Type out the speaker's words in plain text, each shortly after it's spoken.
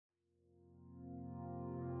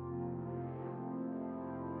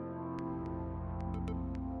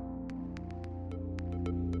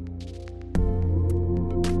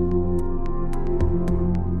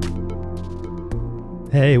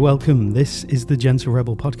Hey, welcome. This is the Gentle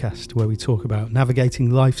Rebel podcast, where we talk about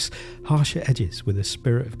navigating life's harsher edges with a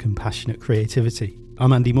spirit of compassionate creativity.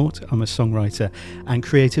 I'm Andy Mort. I'm a songwriter and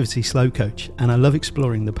creativity slow coach, and I love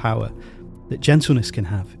exploring the power that gentleness can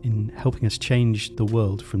have in helping us change the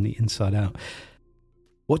world from the inside out.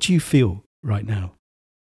 What do you feel right now?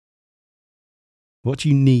 What do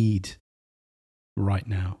you need right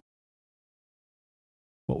now?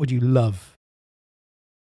 What would you love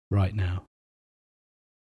right now?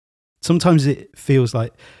 Sometimes it feels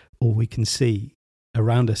like all we can see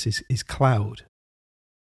around us is cloud.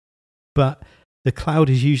 But the cloud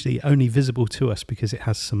is usually only visible to us because it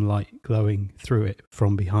has some light glowing through it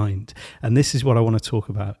from behind. And this is what I want to talk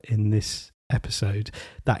about in this episode.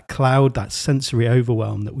 That cloud, that sensory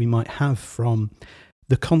overwhelm that we might have from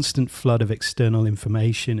the constant flood of external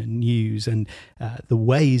information and news and the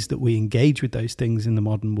ways that we engage with those things in the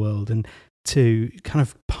modern world, and to kind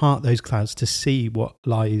of part those clouds to see what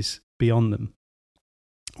lies beyond them.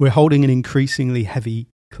 We're holding an increasingly heavy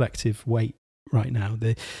collective weight right now.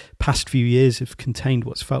 The past few years have contained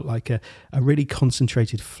what's felt like a really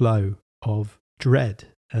concentrated flow of dread.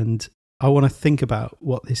 And I want to think about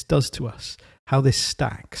what this does to us, how this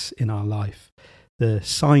stacks in our life, the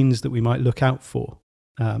signs that we might look out for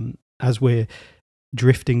as we're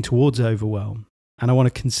drifting towards overwhelm. And I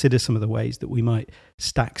want to consider some of the ways that we might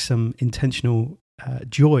stack some intentional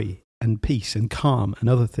joy and peace and calm and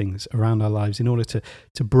other things around our lives in order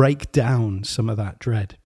to break down some of that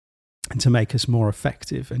dread and to make us more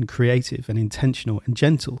effective and creative and intentional and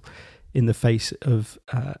gentle in the face of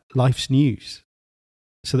life's news,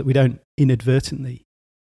 so that we don't inadvertently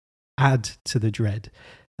add to the dread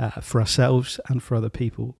for ourselves and for other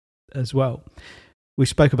people as well. We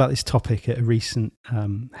spoke about this topic at a recent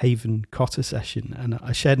Haven Cotter session, and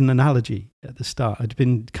I shared an analogy at the start. I'd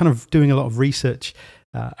been kind of doing a lot of research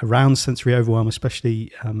around sensory overwhelm,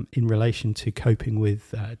 especially in relation to coping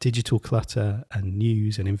with digital clutter and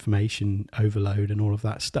news and information overload and all of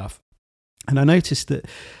that stuff. And I noticed that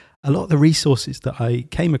a lot of the resources that I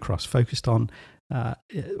came across focused on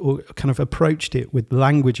or kind of approached it with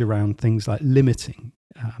language around things like limiting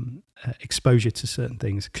exposure to certain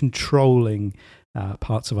things, controlling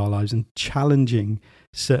parts of our lives, and challenging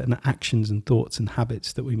certain actions and thoughts and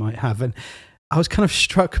habits that we might have. And I was kind of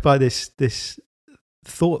struck by this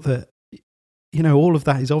thought that, you know, all of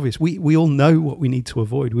that is obvious. We all know what we need to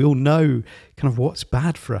avoid. We all know kind of what's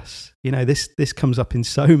bad for us. You know, this comes up in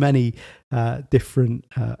so many different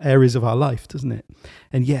areas of our life, doesn't it?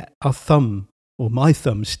 And yet our thumb, or my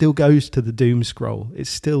thumb, still goes to the doom scroll. It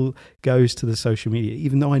still goes to the social media,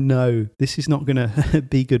 even though I know this is not going to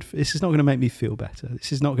be good. This is not going to make me feel better.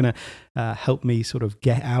 This is not going to help me sort of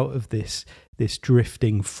get out of this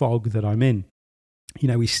drifting fog that I'm in. You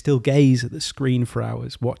know, we still gaze at the screen for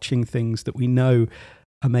hours, watching things that we know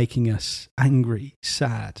are making us angry,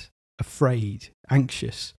 sad, afraid,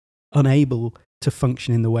 anxious, unable to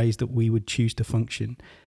function in the ways that we would choose to function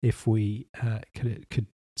if we could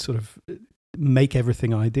sort of make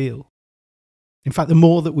everything ideal. In fact, the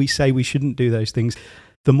more that we say we shouldn't do those things,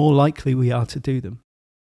 the more likely we are to do them.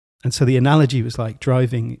 And so the analogy was like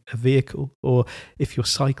driving a vehicle, or if you're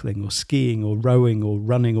cycling or skiing or rowing or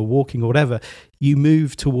running or walking or whatever, you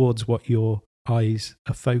move towards what your eyes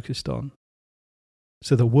are focused on.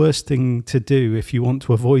 So the worst thing to do if you want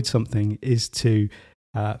to avoid something is to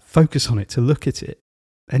focus on it, to look at it.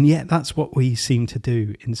 And yet that's what we seem to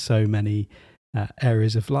do in so many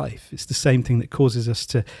areas of life. It's the same thing that causes us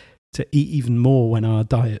to eat even more when our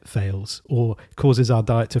diet fails, or causes our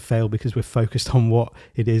diet to fail because we're focused on what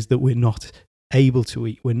it is that we're not able to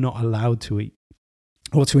eat, we're not allowed to eat,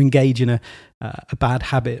 or to engage in a bad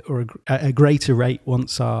habit or a greater rate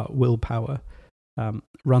once our willpower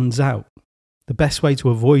runs out. The best way to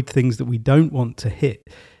avoid things that we don't want to hit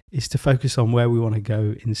is to focus on where we want to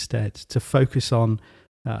go instead, to focus on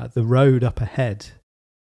the road up ahead.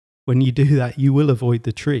 When you do that, you will avoid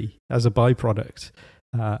the tree as a byproduct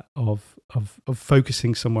of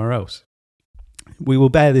focusing somewhere else. We will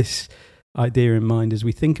bear this idea in mind as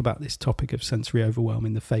we think about this topic of sensory overwhelm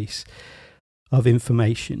in the face of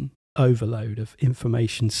information overload, of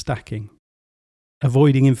information stacking.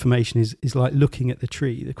 Avoiding information is like looking at the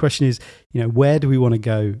tree. The question is, you know, where do we want to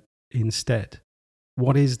go instead?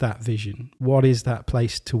 What is that vision? What is that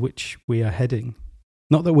place to which we are heading?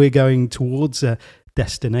 Not that we're going towards a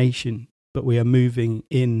destination, but we are moving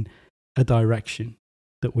in a direction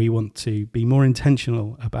that we want to be more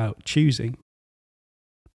intentional about choosing.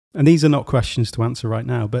 And these are not questions to answer right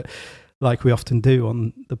now, but like we often do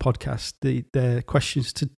on the podcast, they're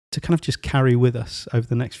questions to kind of just carry with us over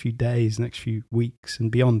the next few days, next few weeks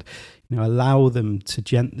and beyond. You know, allow them to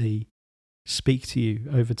gently speak to you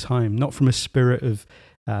over time, not from a spirit of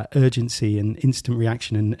urgency and instant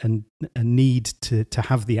reaction and a need to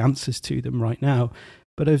have the answers to them right now,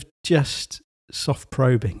 but of just soft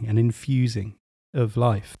probing and infusing of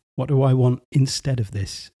life. What do I want instead of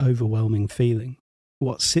this overwhelming feeling?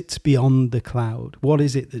 What sits beyond the cloud? What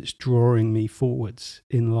is it that's drawing me forwards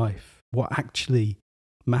in life? What actually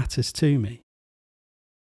matters to me?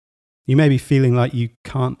 You may be feeling like you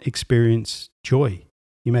can't experience joy.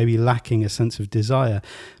 You may be lacking a sense of desire.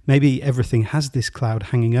 Maybe everything has this cloud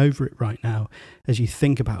hanging over it right now as you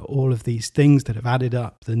think about all of these things that have added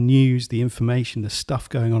up, the news, the information, the stuff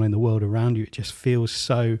going on in the world around you. It just feels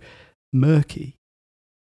so murky.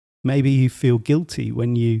 Maybe you feel guilty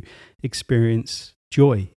when you experience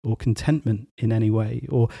joy or contentment in any way,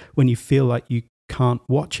 or when you feel like you can't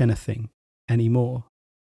watch anything anymore.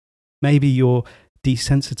 Maybe you're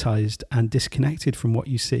desensitized and disconnected from what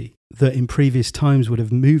you see that in previous times would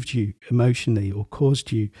have moved you emotionally or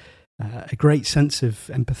caused you a great sense of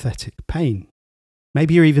empathetic pain.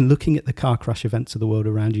 Maybe you're even looking at the car crash events of the world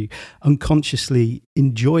around you, unconsciously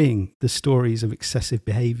enjoying the stories of excessive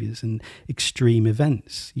behaviors and extreme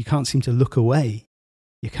events. You can't seem to look away.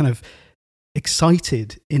 You're kind of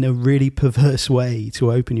excited in a really perverse way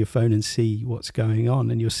to open your phone and see what's going on,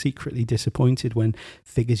 and you're secretly disappointed when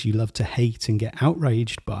figures you love to hate and get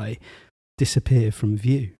outraged by disappear from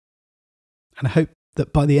view. And I hope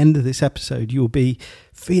that by the end of this episode you'll be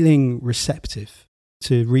feeling receptive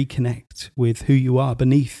to reconnect with who you are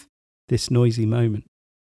beneath this noisy moment.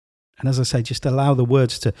 And as I say, just allow the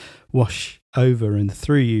words to wash over and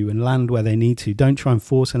through you and land where they need to. Don't try and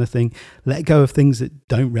force anything. Let go of things that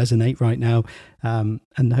don't resonate right now, and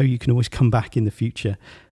know you can always come back in the future.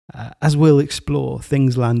 As we'll explore,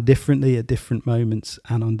 things land differently at different moments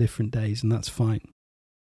and on different days, and that's fine.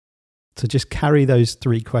 So just carry those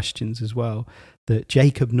 3 questions as well that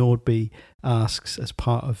Jacob Nordby asks as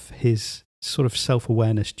part of his sort of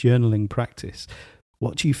self-awareness journaling practice.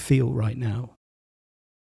 What do you feel right now?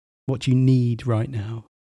 What do you need right now?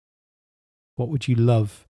 What would you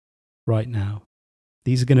love right now?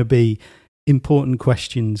 These are going to be important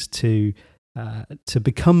questions to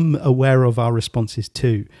become aware of our responses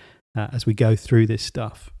to as we go through this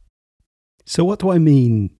stuff. So what do I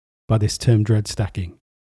mean by this term dread stacking?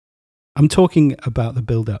 I'm talking about the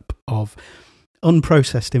build-up of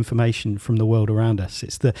unprocessed information from the world around us.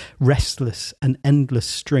 It's the restless and endless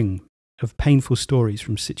string of painful stories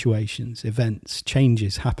from situations, events,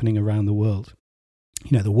 changes happening around the world.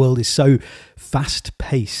 You know, the world is so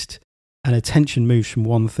fast-paced and attention moves from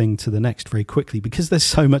one thing to the next very quickly because there's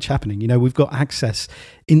so much happening. You know, we've got access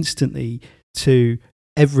instantly to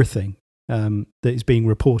everything that is being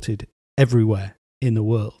reported everywhere in the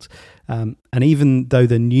world. And even though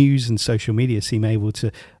the news and social media seem able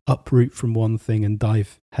to uproot from one thing and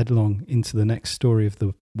dive headlong into the next story of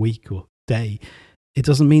the week or day, it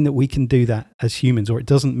doesn't mean that we can do that as humans, or it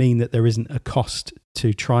doesn't mean that there isn't a cost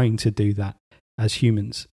to trying to do that as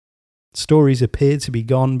humans. Stories appear to be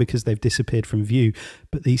gone because they've disappeared from view,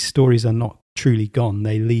 but these stories are not truly gone.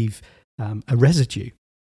 They leave a residue.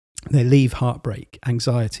 They leave heartbreak,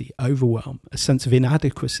 anxiety, overwhelm, a sense of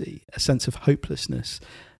inadequacy, a sense of hopelessness,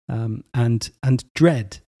 and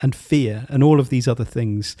dread and fear, and all of these other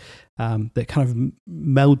things that kind of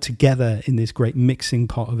meld together in this great mixing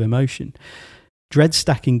pot of emotion. Dread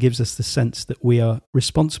stacking gives us the sense that we are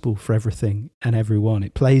responsible for everything and everyone.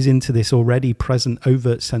 It plays into this already present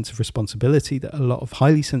overt sense of responsibility that a lot of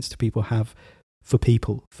highly sensitive people have for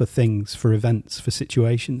people, for things, for events, for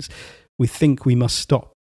situations. We think we must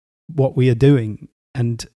stop what we are doing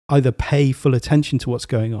and either pay full attention to what's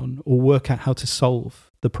going on or work out how to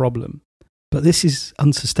solve the problem. But this is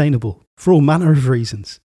unsustainable for all manner of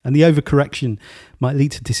reasons. And the overcorrection might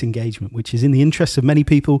lead to disengagement, which is in the interests of many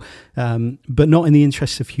people, but not in the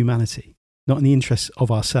interests of humanity, not in the interests of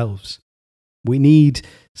ourselves. We need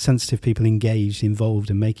sensitive people engaged, involved,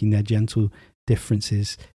 and making their gentle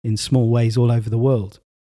differences in small ways all over the world.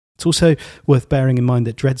 It's also worth bearing in mind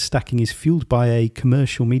that dread stacking is fueled by a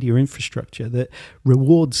commercial media infrastructure that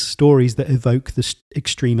rewards stories that evoke the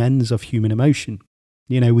extreme ends of human emotion.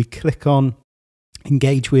 You know, we click on,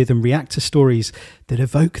 engage with, and react to stories that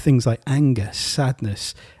evoke things like anger,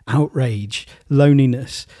 sadness, outrage,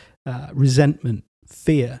 loneliness, resentment,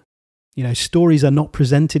 fear. You know, stories are not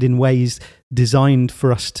presented in ways designed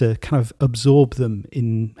for us to kind of absorb them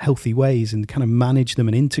in healthy ways and kind of manage them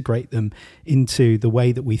and integrate them into the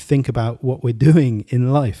way that we think about what we're doing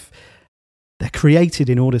in life. They're created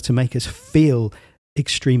in order to make us feel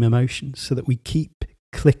extreme emotions so that we keep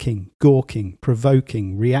clicking, gawking,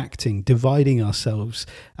 provoking, reacting, dividing ourselves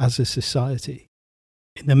as a society.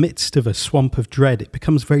 in the midst of a swamp of dread, it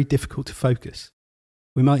becomes very difficult to focus.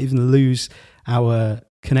 We might even lose our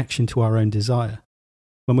connection to our own desire.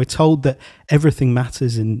 When we're told that everything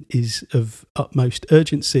matters and is of utmost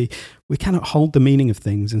urgency, we cannot hold the meaning of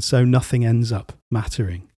things, and so nothing ends up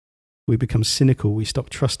mattering. We become cynical, we stop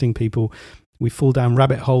trusting people, we fall down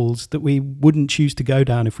rabbit holes that we wouldn't choose to go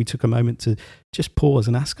down if we took a moment to just pause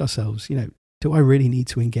and ask ourselves, do I really need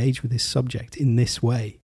to engage with this subject in this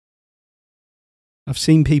way? I've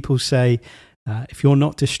seen people say, if you're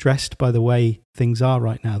not distressed by the way things are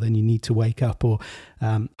right now, then you need to wake up. Or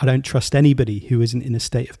I don't trust anybody who isn't in a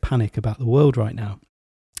state of panic about the world right now.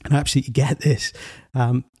 And I absolutely get this.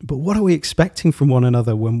 But what are we expecting from one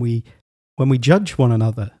another when we judge one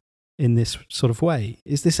another in this sort of way?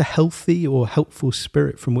 Is this a healthy or helpful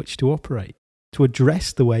spirit from which to operate, to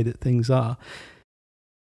address the way that things are?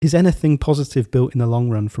 Is anything positive built in the long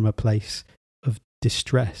run from a place of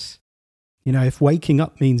distress? If waking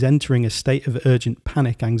up means entering a state of urgent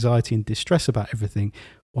panic, anxiety, and distress about everything,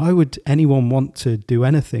 why would anyone want to do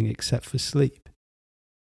anything except for sleep?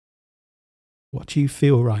 What do you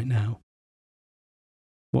feel right now?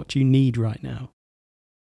 What do you need right now?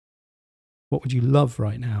 What would you love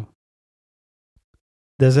right now?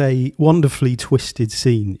 There's a wonderfully twisted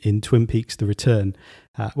scene in Twin Peaks: The Return.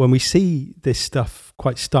 When we see this stuff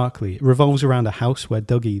quite starkly, it revolves around a house where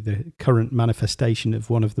Dougie, the current manifestation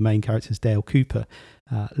of one of the main characters, Dale Cooper,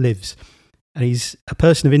 lives. And he's a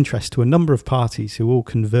person of interest to a number of parties who all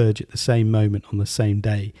converge at the same moment on the same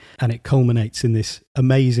day. And it culminates in this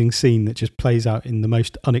amazing scene that just plays out in the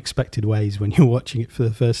most unexpected ways when you're watching it for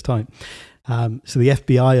the first time. So the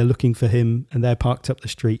FBI are looking for him and they're parked up the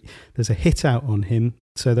street. There's a hit out on him.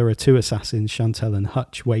 So there are two assassins, Chantel and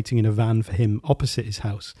Hutch, waiting in a van for him opposite his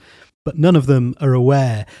house. But none of them are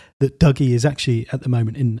aware that Dougie is actually at the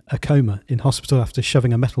moment in a coma in hospital after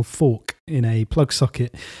shoving a metal fork in a plug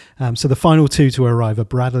socket. So the final two to arrive are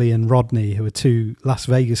Bradley and Rodney, who are two Las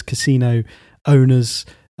Vegas casino owners,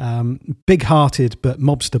 big-hearted but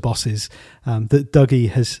mobster bosses that Dougie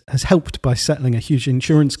has helped by settling a huge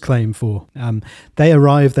insurance claim for. They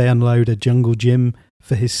arrive, they unload a jungle gym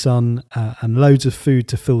for his son and loads of food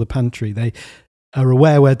to fill the pantry. They are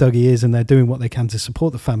aware where Dougie is and they're doing what they can to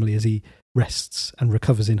support the family as he rests and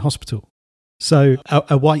recovers in hospital. So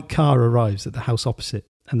a white car arrives at the house opposite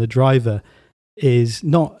and the driver is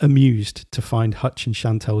not amused to find Hutch and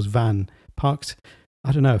Chantel's van parked,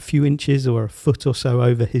 a few inches or a foot or so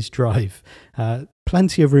over his drive.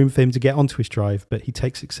 Plenty of room for him to get onto his drive, but he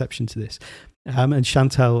takes exception to this. And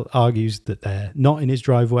Chantel argues that they're not in his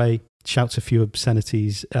driveway, shouts a few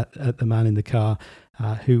obscenities at the man in the car,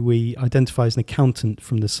 who we identify as an accountant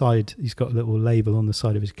from the side. He's got a little label on the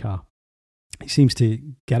side of his car. He seems to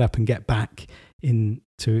get up and get back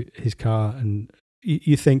into his car, and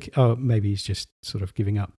you think, oh, maybe he's just sort of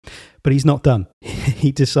giving up. But he's not done.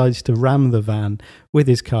 He decides to ram the van with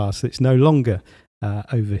his car so it's no longer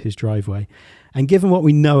over his driveway. And given what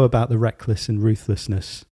we know about the reckless and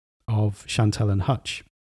ruthlessness of Chantel and Hutch,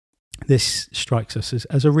 this strikes us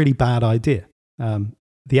as a really bad idea.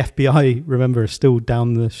 The FBI, remember, are still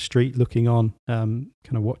down the street looking on, kind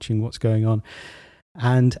of watching what's going on.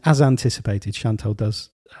 And as anticipated, Chantel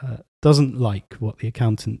doesn't like what the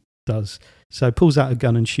accountant does, so pulls out a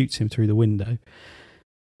gun and shoots him through the window.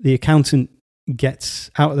 The accountant gets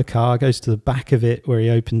out of the car, goes to the back of it where he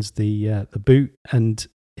opens the boot, and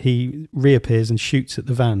he reappears and shoots at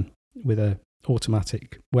the van with an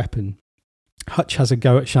automatic weapon. Hutch has a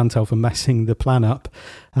go at Chantel for messing the plan up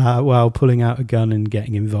while pulling out a gun and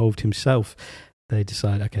getting involved himself. They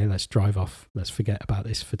decide, okay, let's drive off. Let's forget about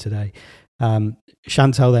this for today.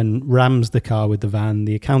 Chantel then rams the car with the van.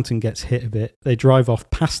 The accountant gets hit a bit. They drive off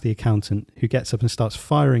past the accountant, who gets up and starts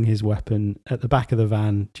firing his weapon at the back of the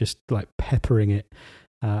van, just like peppering it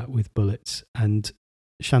with bullets. And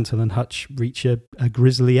Chantel and Hutch reach a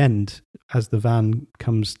grisly end as the van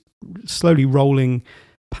comes slowly rolling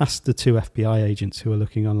past the two FBI agents who are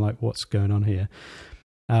looking on like, what's going on here?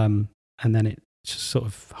 And then it just sort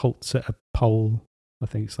of halts at a pole. I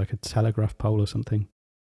think it's like a telegraph pole or something.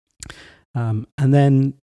 And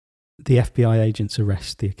then the FBI agents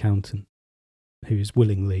arrest the accountant, who's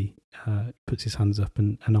willingly puts his hands up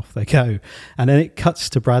and off they go. And then it cuts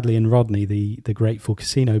to Bradley and Rodney, the grateful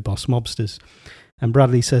casino boss mobsters. And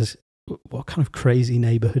Bradley says, what kind of crazy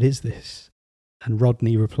neighborhood is this? And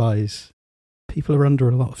Rodney replies, people are under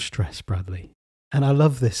a lot of stress, Bradley. And I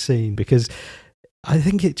love this scene because I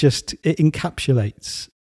think it encapsulates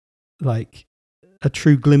like a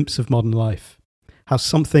true glimpse of modern life. How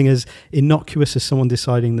something as innocuous as someone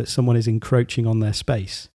deciding that someone is encroaching on their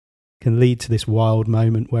space can lead to this wild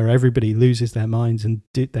moment where everybody loses their minds and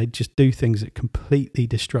they just do things that are completely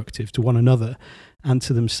destructive to one another and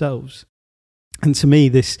to themselves. And to me,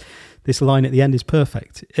 this line at the end is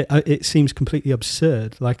perfect. It seems completely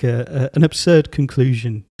absurd, like an absurd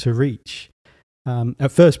conclusion to reach.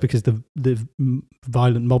 At first, because the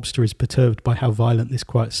violent mobster is perturbed by how violent this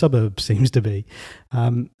quiet suburb seems to be,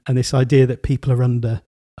 and this idea that people are under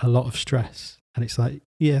a lot of stress. And it's like,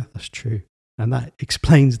 yeah, that's true. And that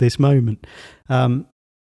explains this moment. And,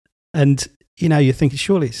 you're thinking,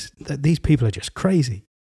 surely that these people are just crazy.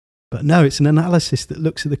 But no, it's an analysis that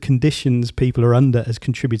looks at the conditions people are under as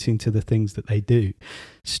contributing to the things that they do.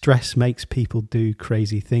 Stress makes people do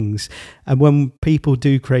crazy things. And when people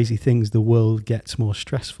do crazy things, the world gets more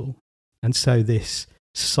stressful. And so this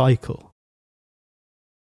cycle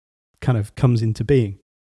kind of comes into being.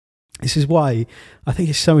 This is why I think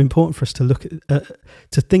it's so important for us to look at,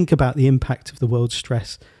 to think about the impact of the world's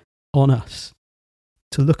stress on us,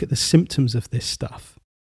 to look at the symptoms of this stuff,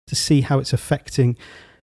 to see how it's affecting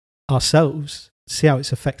ourselves, see how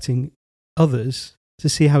it's affecting others, to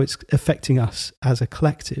see how it's affecting us as a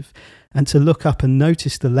collective, and to look up and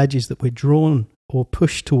notice the ledges that we're drawn or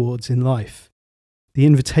pushed towards in life, the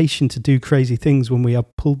invitation to do crazy things when we are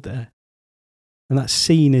pulled there. And that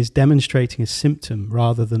scene is demonstrating a symptom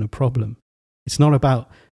rather than a problem. It's not about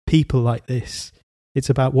people like this. It's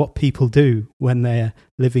about what people do when they're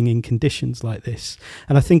living in conditions like this.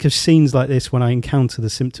 And I think of scenes like this when I encounter the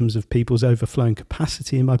symptoms of people's overflowing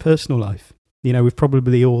capacity in my personal life. We've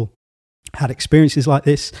probably all had experiences like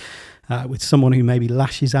this with someone who maybe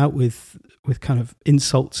lashes out with kind of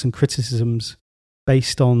insults and criticisms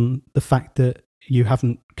based on the fact that you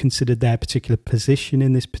haven't considered their particular position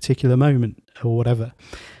in this particular moment or whatever.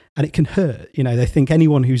 And it can hurt. They think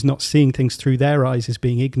anyone who's not seeing things through their eyes is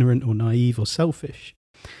being ignorant or naive or selfish.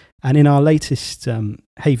 And in our latest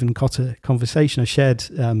Haven Cotter conversation, I shared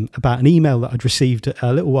about an email that I'd received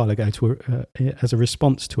a little while ago as a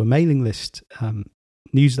response to a mailing list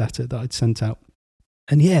newsletter that I'd sent out.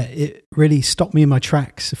 And yeah, it really stopped me in my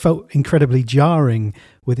tracks. It felt incredibly jarring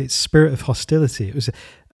with its spirit of hostility. It was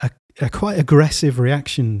a quite aggressive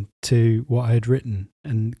reaction to what I had written,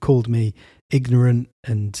 and called me ignorant,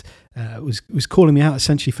 and was calling me out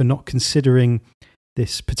essentially for not considering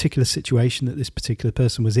this particular situation that this particular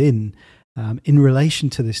person was in relation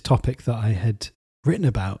to this topic that I had written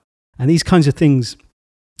about. And these kinds of things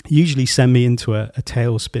usually send me into a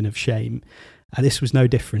tailspin of shame. And this was no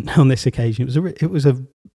different on this occasion. It was a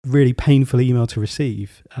really painful email to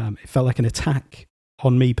receive. It felt like an attack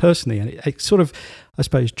on me personally, and it sort of, I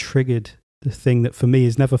suppose, triggered the thing that for me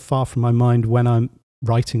is never far from my mind when I'm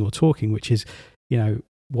writing or talking, which is,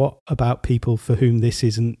 what about people for whom this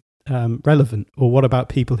isn't relevant, or what about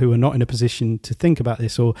people who are not in a position to think about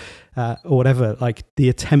this, or whatever. Like the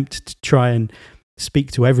attempt to try and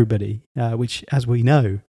speak to everybody, which, as we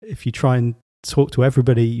know, if you try and talk to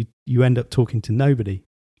everybody, you end up talking to nobody.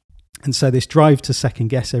 And so this drive to second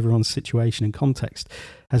guess everyone's situation and context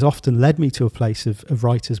has often led me to a place of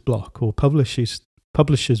writer's block or publisher's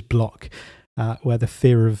block, where the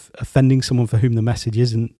fear of offending someone for whom the message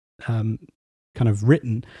isn't kind of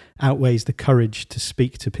written outweighs the courage to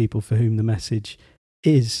speak to people for whom the message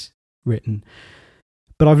is written.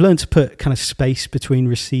 But I've learned to put kind of space between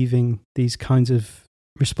receiving these kinds of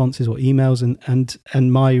responses or emails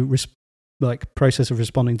and my process of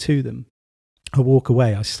responding to them. I walk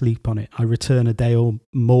away, I sleep on it, I return a day or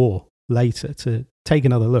more later to take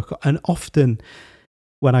another look. And often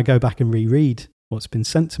when I go back and reread what's been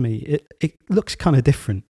sent to me, it looks kind of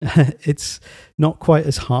different. It's not quite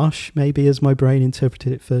as harsh maybe as my brain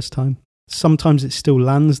interpreted it first time. Sometimes it still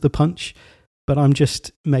lands the punch, but I'm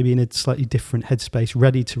just maybe in a slightly different headspace,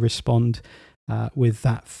 ready to respond with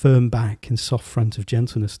that firm back and soft front of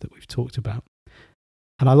gentleness that we've talked about.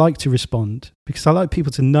 And I like to respond because I like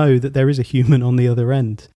people to know that there is a human on the other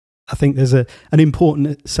end. I think there's an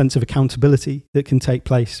important sense of accountability that can take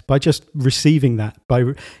place by just receiving that,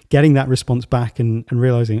 by getting that response back and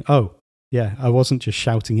realizing, oh, yeah, I wasn't just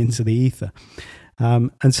shouting into the ether.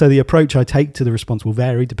 And so the approach I take to the response will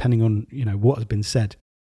vary depending on, what has been said.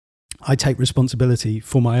 I take responsibility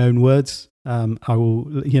for my own words. I will,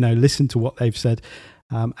 listen to what they've said.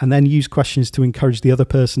 And then use questions to encourage the other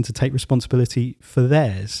person to take responsibility for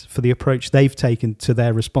theirs, for the approach they've taken to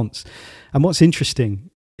their response. And what's interesting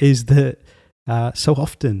is that so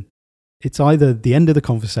often it's either the end of the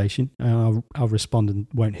conversation, and I'll respond and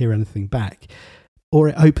won't hear anything back, or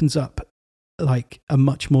it opens up like a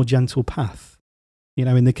much more gentle path.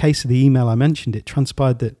 In the case of the email I mentioned, it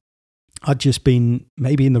transpired that I'd just been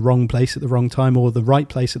maybe in the wrong place at the wrong time, or the right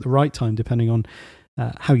place at the right time, depending on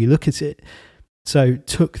how you look at it. So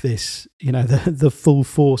took this, the full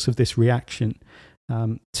force of this reaction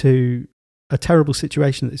to a terrible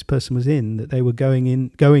situation that this person was in, that they were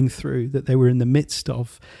going through, that they were in the midst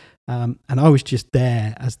of. And I was just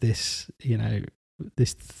there as this,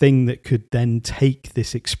 this thing that could then take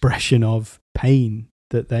this expression of pain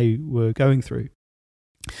that they were going through.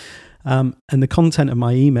 And the content of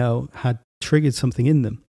my email had triggered something in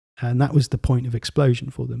them. And that was the point of explosion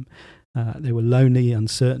for them. They were lonely,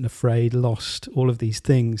 uncertain, afraid, lost, all of these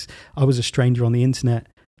things. I was a stranger on the internet,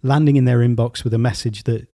 landing in their inbox with a message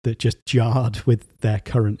that just jarred with their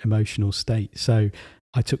current emotional state. So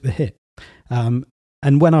I took the hit. And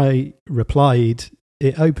when I replied,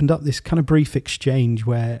 it opened up this kind of brief exchange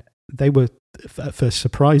where they were at first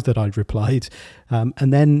surprised that I'd replied.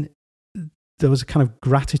 And then there was a kind of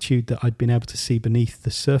gratitude that I'd been able to see beneath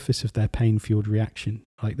the surface of their pain-fueled reaction.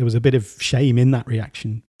 Like there was a bit of shame in that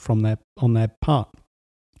reaction on their part.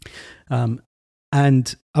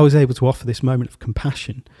 And I was able to offer this moment of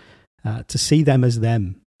compassion, to see them as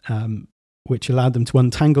them, which allowed them to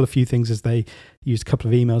untangle a few things as they used a couple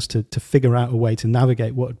of emails to figure out a way to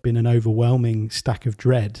navigate what had been an overwhelming stack of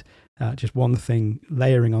dread, just one thing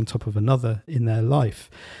layering on top of another in their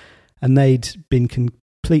life. And they'd been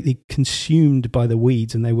completely consumed by the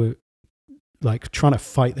weeds, and they were like trying to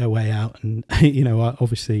fight their way out. And,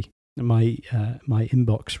 obviously my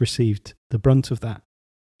inbox received the brunt of that.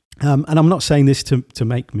 And I'm not saying this to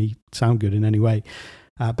make me sound good in any way,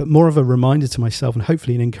 but more of a reminder to myself and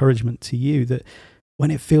hopefully an encouragement to you that when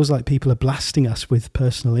it feels like people are blasting us with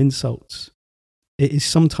personal insults, it is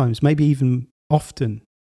sometimes, maybe even often,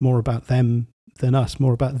 more about them than us,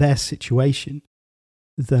 more about their situation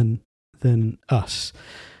than us.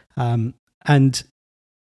 And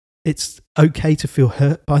it's okay to feel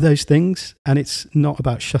hurt by those things, and it's not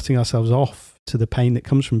about shutting ourselves off to the pain that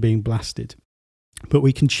comes from being blasted. But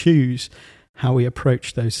we can choose how we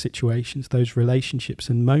approach those situations, those relationships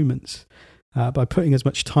and moments, by putting as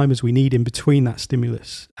much time as we need in between that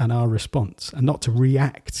stimulus and our response, and not to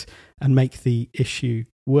react and make the issue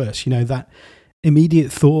worse. That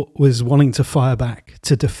immediate thought was wanting to fire back,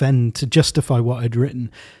 to defend, to justify what I'd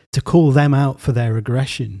written, to call them out for their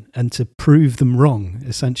aggression and to prove them wrong,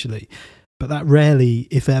 essentially. But that rarely,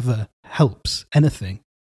 if ever, helps anything.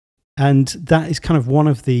 And that is kind of one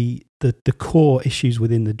of the core issues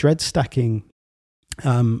within the dread stacking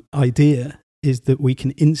idea, is that we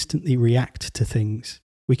can instantly react to things.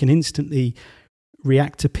 We can instantly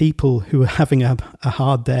react to people who are having a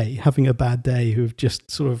hard day, having a bad day, who have just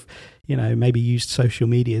sort of, maybe used social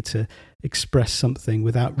media to express something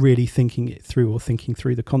without really thinking it through or thinking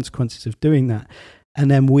through the consequences of doing that.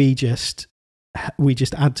 And then we just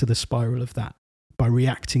add to the spiral of that by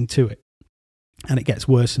reacting to it. And it gets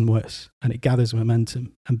worse and worse, and it gathers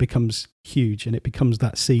momentum and becomes huge, and it becomes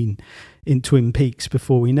that scene in Twin Peaks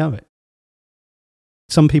before we know it.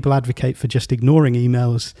 Some people advocate for just ignoring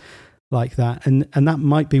emails like that, and that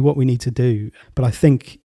might be what we need to do. But I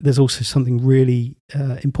think there's also something really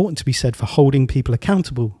important to be said for holding people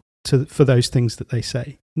accountable for those things that they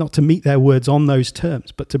say. Not to meet their words on those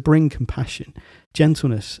terms, but to bring compassion,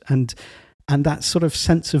 gentleness, and that sort of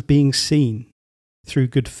sense of being seen through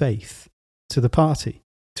good faith to the party,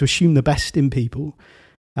 to assume the best in people,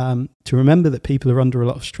 to remember that people are under a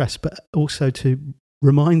lot of stress, but also to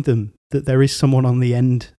remind them that there is someone on the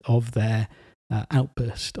end of their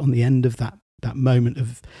outburst, on the end of that moment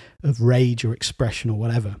of rage or expression or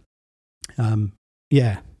whatever.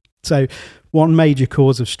 So one major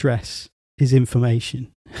cause of stress is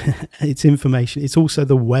information. It's information. It's also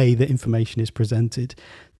the way that information is presented,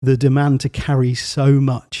 the demand to carry so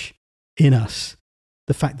much in us,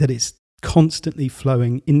 the fact that it's constantly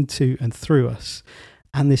flowing into and through us,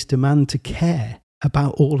 and this demand to care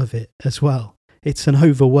about all of it as well. It's an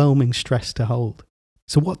overwhelming stress to hold.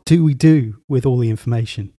 So what do we do with all the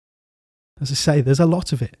information? As I say, there's a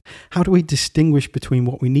lot of it. How do we distinguish between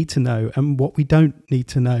what we need to know and what we don't need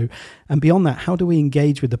to know? And beyond that, how do we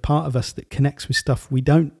engage with the part of us that connects with stuff we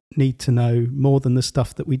don't need to know more than the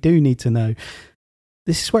stuff that we do need to know?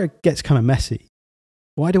 This is where it gets kind of messy.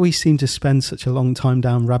 Why do we seem to spend such a long time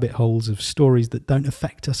down rabbit holes of stories that don't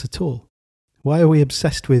affect us at all? Why are we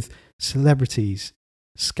obsessed with celebrities,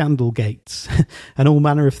 scandal gates, and all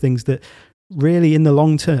manner of things that really, in the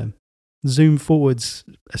long term, zoom forwards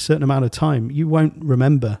a certain amount of time, you won't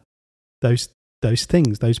remember those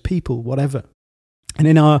things, those people, whatever. And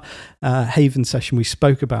in our Haven session, we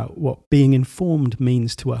spoke about what being informed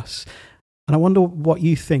means to us. And I wonder what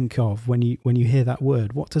you think of when you hear that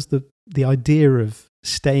word. What does the idea of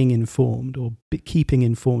staying informed or keeping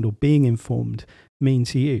informed or being informed mean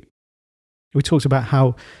to you? We talked about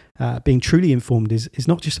how being truly informed is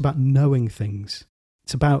not just about knowing things.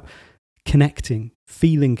 It's about connecting,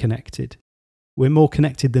 feeling connected. We're more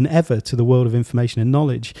connected than ever to the world of information and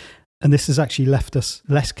knowledge, and this has actually left us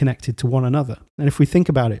less connected to one another. And if we think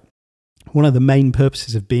about it, one of the main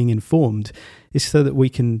purposes of being informed is so that we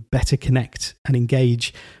can better connect and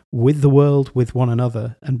engage with the world, with one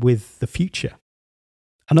another, and with the future.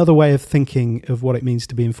 Another way of thinking of what it means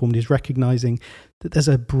to be informed is recognizing that there's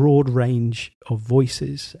a broad range of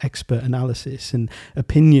voices, expert analysis, and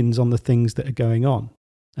opinions on the things that are going on.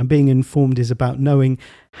 And being informed is about knowing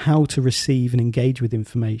how to receive and engage with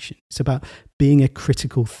information. It's about being a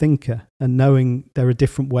critical thinker and knowing there are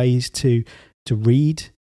different ways to read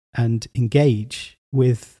and engage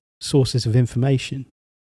with sources of information.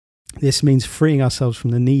 This means freeing ourselves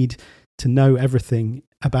from the need to know everything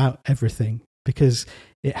about everything, because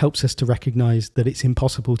it helps us to recognize that it's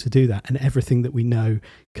impossible to do that, and everything that we know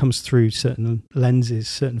comes through certain lenses,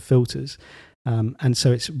 certain filters. And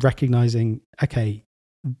so it's recognizing, okay,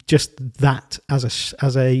 just that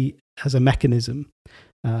as a mechanism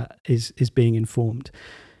is being informed.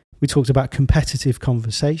 We talked about competitive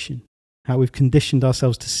conversation, how we've conditioned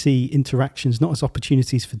ourselves to see interactions not as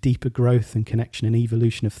opportunities for deeper growth and connection and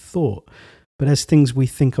evolution of thought, but as things we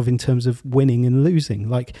think of in terms of winning and losing,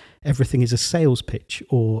 like everything is a sales pitch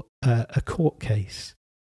or a court case.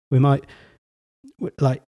 We might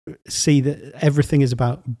see that everything is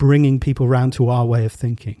about bringing people round to our way of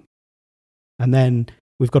thinking. And then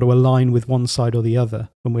we've got to align with one side or the other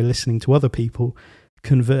when we're listening to other people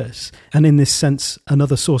converse. And in this sense,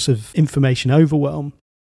 another source of information overwhelm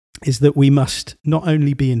is that we must not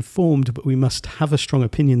only be informed, but we must have a strong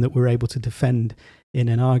opinion that we're able to defend in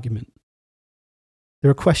an argument.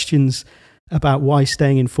 There are questions about why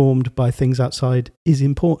staying informed by things outside is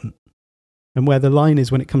important, and where the line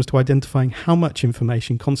is when it comes to identifying how much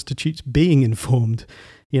information constitutes being informed.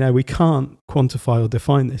 We can't quantify or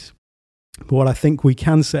define this. But what I think we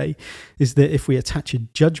can say is that if we attach a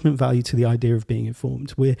judgment value to the idea of being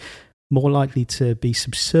informed, we're more likely to be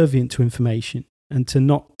subservient to information and to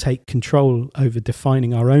not take control over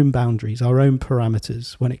defining our own boundaries, our own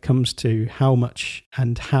parameters when it comes to how much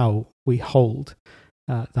and how we hold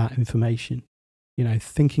that information.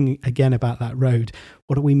 Thinking again about that road,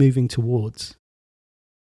 what are we moving towards?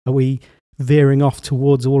 Are we veering off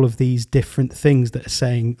towards all of these different things that are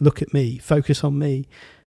saying, look at me, focus on me?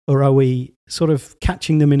 Or are we sort of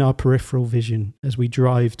catching them in our peripheral vision as we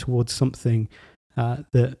drive towards something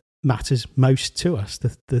that matters most to us,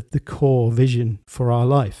 the core vision for our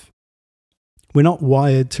life? We're not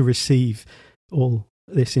wired to receive all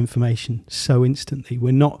this information so instantly.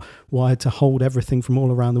 We're not wired to hold everything from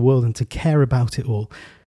all around the world and to care about it all.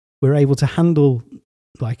 We're able to handle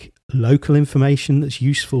like local information that's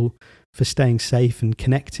useful for staying safe and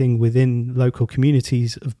connecting within local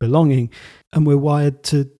communities of belonging. And we're wired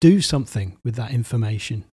to do something with that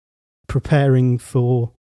information, preparing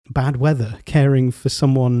for bad weather, caring for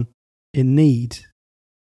someone in need,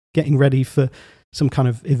 getting ready for some kind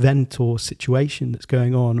of event or situation that's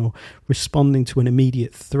going on, or responding to an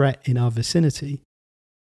immediate threat in our vicinity.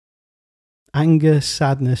 Anger,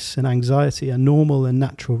 sadness, and anxiety are normal and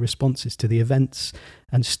natural responses to the events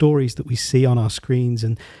and stories that we see on our screens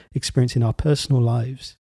and experience in our personal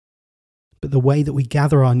lives. But the way that we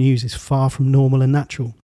gather our news is far from normal and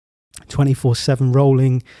natural. 24/7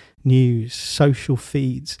 rolling news, social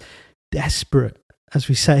feeds, desperate, as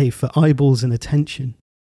we say, for eyeballs and attention.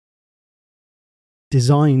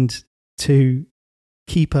 Designed to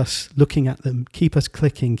keep us looking at them, keep us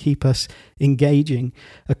clicking, keep us engaging,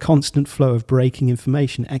 a constant flow of breaking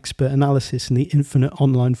information, expert analysis, and the infinite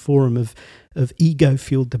online forum of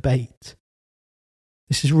ego-fueled debate.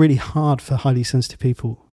 This is really hard for highly sensitive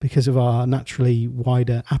people because of our naturally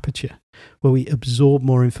wider aperture, where we absorb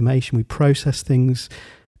more information, we process things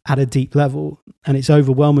at a deep level, and it's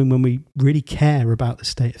overwhelming when we really care about the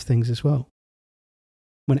state of things as well.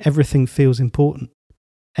 When everything feels important,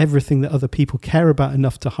 everything that other people care about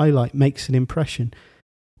enough to highlight makes an impression.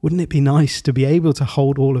 Wouldn't it be nice to be able to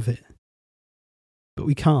hold all of it? But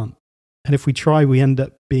we can't. And if we try, we end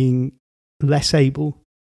up being less able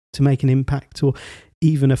to make an impact or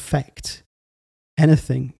even affect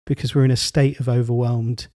anything because we're in a state of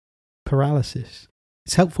overwhelmed paralysis.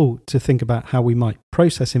 It's helpful to think about how we might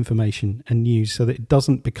process information and news so that it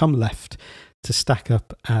doesn't become left to stack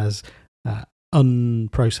up as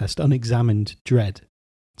unprocessed, unexamined dread.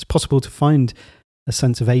 It's possible to find a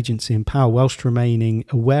sense of agency and power whilst remaining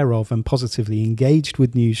aware of and positively engaged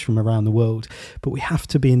with news from around the world, but we have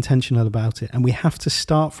to be intentional about it, and we have to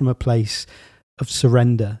start from a place of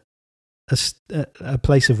surrender, a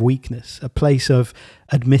place of weakness, a place of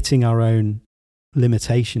admitting our own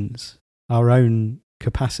limitations, our own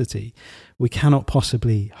capacity. We cannot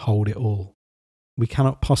possibly hold it all. We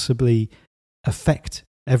cannot possibly affect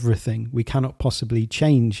everything. We cannot possibly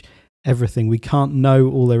change everything. We can't know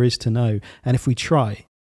all there is to know. And if we try,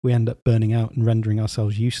 we end up burning out and rendering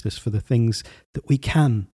ourselves useless for the things that we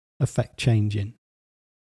can affect change in,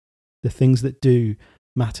 the things that do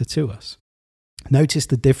matter to us. Notice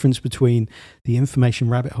the difference between the information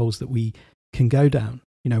rabbit holes that we can go down.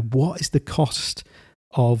 What is the cost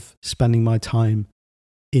of spending my time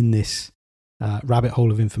in this rabbit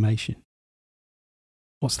hole of information?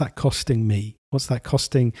 What's that costing me? What's that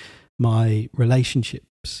costing my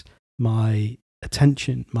relationships, my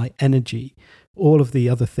attention, my energy, all of the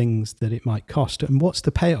other things that it might cost? And what's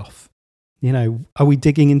the payoff? Are we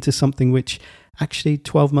digging into something which actually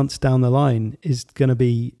 12 months down the line is going to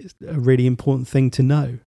be a really important thing to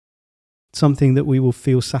know? Something that we will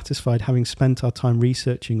feel satisfied having spent our time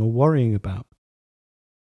researching or worrying about?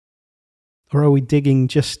 Or are we digging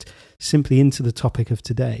just simply into the topic of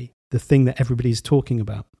today, the thing that everybody's talking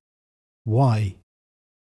about? Why?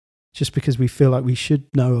 Just because we feel like we should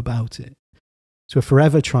know about it. So we're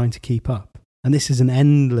forever trying to keep up. And this is an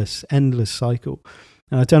endless, endless cycle.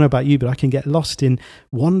 And I don't know about you, but I can get lost in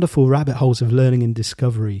wonderful rabbit holes of learning and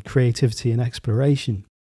discovery, creativity and exploration.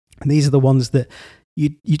 And these are the ones that you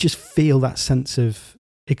just feel that sense of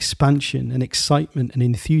expansion and excitement and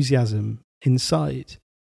enthusiasm inside.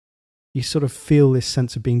 You sort of feel this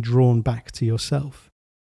sense of being drawn back to yourself.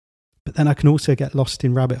 But then I can also get lost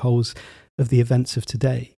in rabbit holes of the events of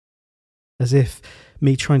today, as if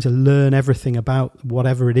me trying to learn everything about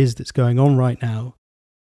whatever it is that's going on right now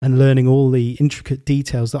and learning all the intricate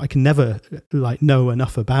details that I can never know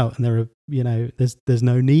enough about. And there are, there's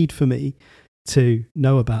no need for me to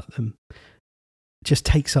know about them. It just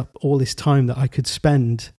takes up all this time that I could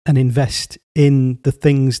spend and invest in the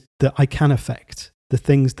things that I can affect, the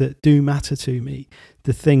things that do matter to me,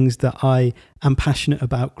 the things that I am passionate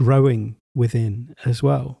about growing within as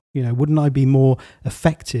well. Wouldn't I be more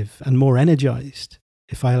effective and more energized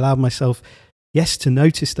if I allowed myself, yes, to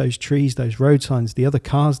notice those trees, those road signs, the other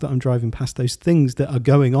cars that I'm driving past, those things that are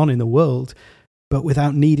going on in the world, but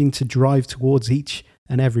without needing to drive towards each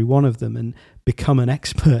and every one of them and become an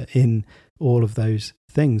expert in all of those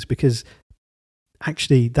things? Because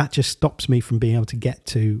actually that just stops me from being able to get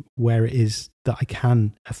to where it is that I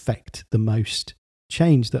can affect the most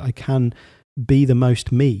change, that I can be the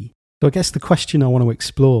most me. So I guess the question I want to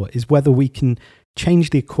explore is whether we can change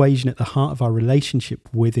the equation at the heart of our relationship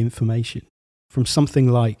with information from something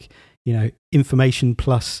like, information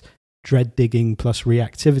plus dread digging plus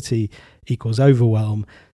reactivity equals overwhelm,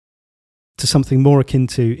 to something more akin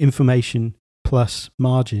to information plus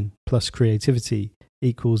margin plus creativity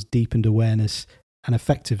equals deepened awareness and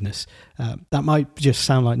effectiveness. That might just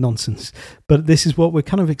sound like nonsense, but this is what we're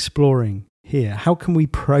kind of exploring here. How can we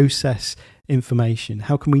process information?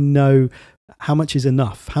 How can we know how much is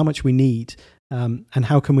enough, how much we need, and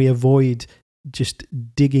how can we avoid just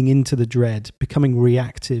digging into the dread, becoming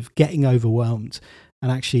reactive, getting overwhelmed,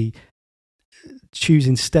 and actually choose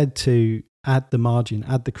instead to add the margin,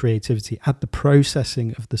 add the creativity, add the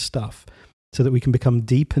processing of the stuff so that we can become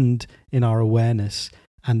deepened in our awareness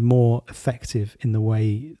and more effective in the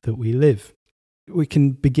way that we live. We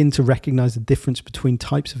can begin to recognize the difference between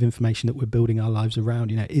types of information that we're building our lives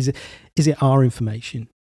around. Is it our information?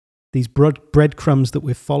 These breadcrumbs that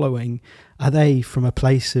we're following, are they from a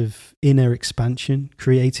place of inner expansion,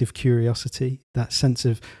 creative curiosity, that sense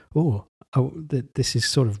of, this is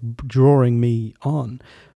sort of drawing me on?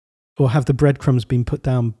 Or have the breadcrumbs been put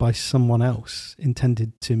down by someone else,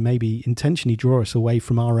 intended to maybe intentionally draw us away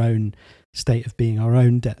from our own state of being, our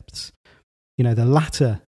own depths? The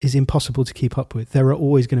latter is impossible to keep up with. There are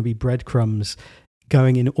always going to be breadcrumbs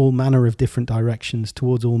going in all manner of different directions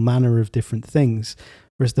towards all manner of different things,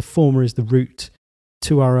 whereas the former is the route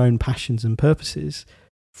to our own passions and purposes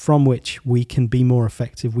from which we can be more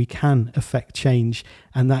effective, we can affect change,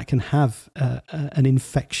 and that can have an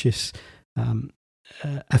infectious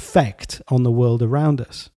effect on the world around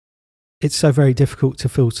us. It's so very difficult to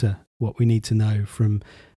filter what we need to know from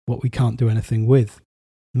what we can't do anything with.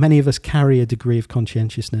 Many of us carry a degree of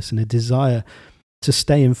conscientiousness and a desire to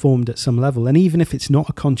stay informed at some level. And even if it's not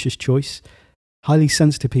a conscious choice, highly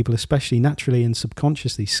sensitive people, especially naturally and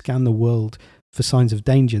subconsciously, scan the world for signs of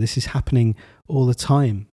danger. This is happening all the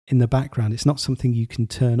time in the background. It's not something you can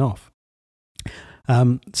turn off.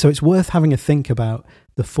 So it's worth having a think about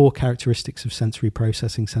the 4 characteristics of sensory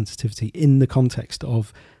processing sensitivity in the context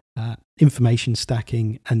of information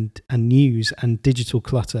stacking and news and digital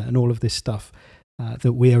clutter and all of this stuff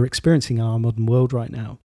that we are experiencing in our modern world right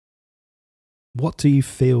now. What do you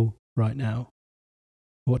feel right now?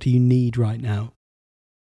 What do you need right now?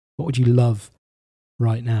 What would you love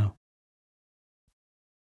right now?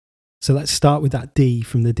 So let's start with that D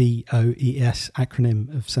from the DOES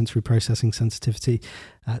acronym of sensory processing sensitivity,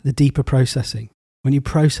 the deeper processing. When you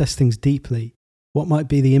process things deeply, what might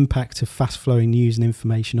be the impact of fast-flowing news and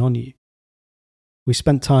information on you? We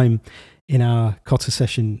spent time in our Kotter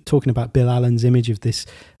session talking about Bill Allen's image of this,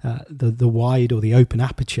 the wide or the open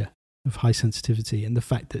aperture of high sensitivity, and the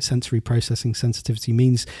fact that sensory processing sensitivity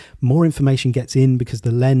means more information gets in because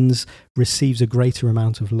the lens receives a greater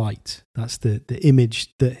amount of light. That's the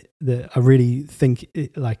image that I really think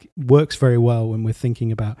it works very well when we're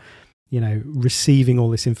thinking about, receiving all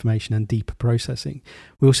this information and deeper processing.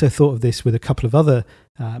 We also thought of this with a couple of other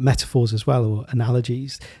metaphors as well, or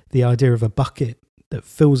analogies. The idea of a bucket that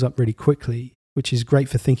fills up really quickly, which is great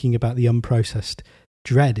for thinking about the unprocessed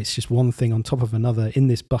dread. It's just one thing on top of another in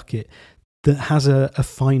this bucket that has a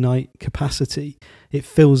finite capacity. It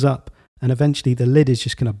fills up, and eventually the lid is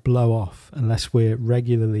just going to blow off unless we're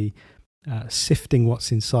regularly sifting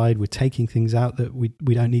what's inside. We're taking things out that we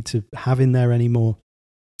don't need to have in there anymore,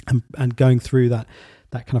 and going through that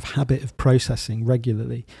kind of habit of processing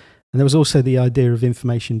regularly. And there was also the idea of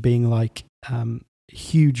information being like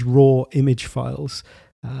huge raw image files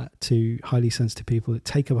to highly sensitive people that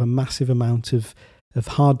take up a massive amount of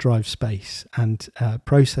hard drive space and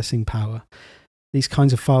processing power. These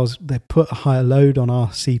kinds of files, they put a higher load on our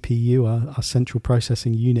CPU, our central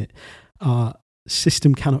processing unit. Our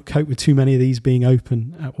system cannot cope with too many of these being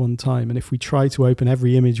open at one time. And if we try to open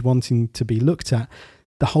every image wanting to be looked at,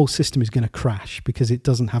 the whole system is going to crash because it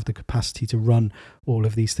doesn't have the capacity to run all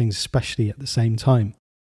of these things, especially at the same time.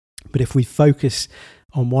 But if we focus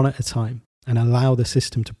on one at a time and allow the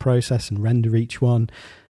system to process and render each one,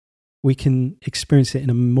 we can experience it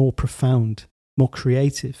in a more profound, more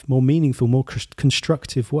creative, more meaningful, more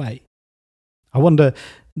constructive way. I wonder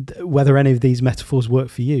whether any of these metaphors work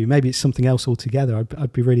for you. Maybe it's something else altogether.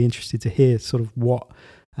 I'd be really interested to hear sort of what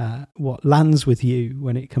lands with you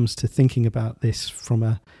when it comes to thinking about this from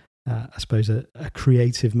a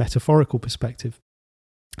creative, metaphorical perspective.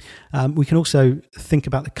 We can also think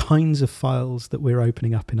about the kinds of files that we're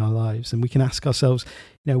opening up in our lives, and we can ask ourselves,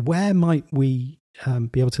 where might we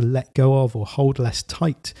be able to let go of or hold less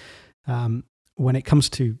tight when it comes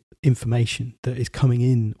to information that is coming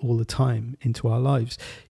in all the time into our lives?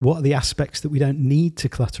 What are the aspects that we don't need to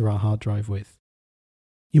clutter our hard drive with?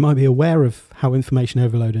 You might be aware of how information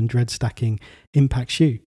overload and dread stacking impacts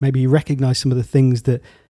you. Maybe you recognize some of the things that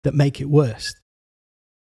make it worse.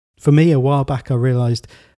 For me, a while back, I realized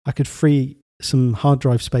I could free some hard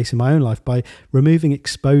drive space in my own life by removing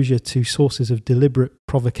exposure to sources of deliberate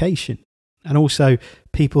provocation, and also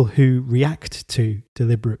people who react to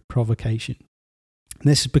deliberate provocation. And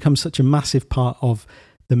this has become such a massive part of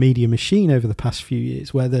the media machine over the past few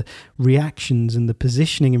years, where the reactions and the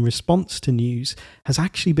positioning in response to news has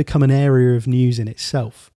actually become an area of news in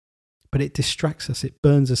itself. But it distracts us, it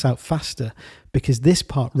burns us out faster, because this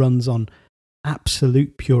part runs on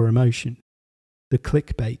absolute pure emotion. The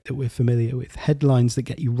clickbait that we're familiar with, headlines that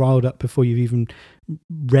get you riled up before you've even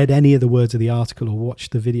read any of the words of the article or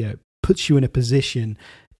watched the video, puts you in a position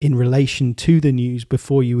in relation to the news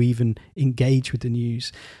before you even engage with the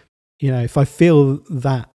news. If I feel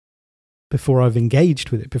that before I've engaged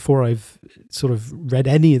with it, before I've sort of read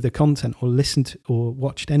any of the content or listened to or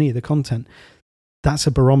watched any of the content, that's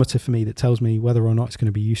a barometer for me that tells me whether or not it's going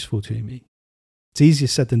to be useful to me. It's easier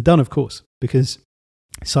said than done, of course, because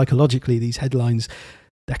psychologically these headlines,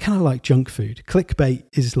 they're kind of like junk food. Clickbait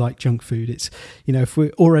is like junk food. It's, if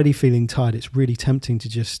we're already feeling tired, it's really tempting to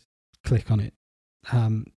just click on it,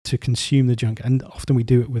 to consume the junk. And often we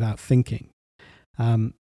do it without thinking.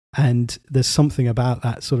 And there's something about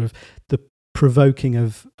that sort of the provoking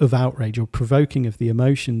of outrage or provoking of the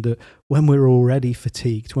emotion that when we're already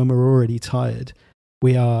fatigued, when we're already tired,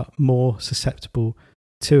 we are more susceptible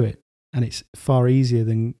to it. And it's far easier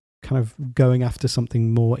than kind of going after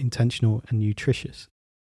something more intentional and nutritious.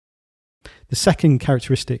 The second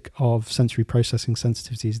characteristic of sensory processing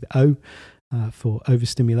sensitivity is the O for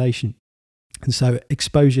overstimulation. And so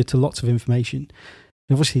exposure to lots of information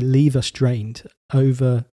can obviously leave us drained,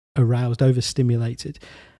 over-aroused, overstimulated.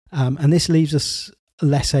 And this leaves us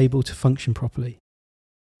less able to function properly.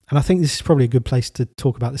 And I think this is probably a good place to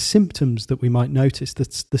talk about the symptoms that we might notice,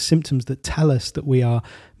 that's the symptoms that tell us that we are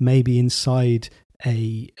maybe inside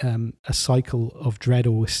a cycle of dread,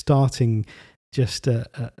 or we're starting just a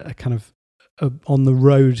kind of on the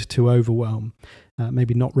road to overwhelm,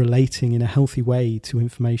 maybe not relating in a healthy way to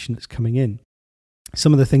information that's coming in.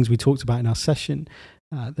 some of the things we talked about in our session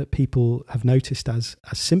that people have noticed as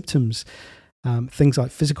symptoms, things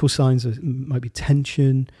like physical signs might be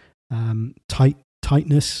tension,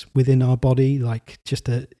 tightness within our body, like just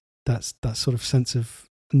that sort of sense of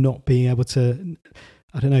not being able to,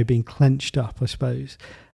 being clenched up, I suppose.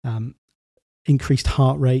 Increased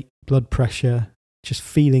heart rate, blood pressure, just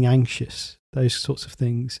feeling anxious, those sorts of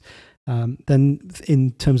things. Then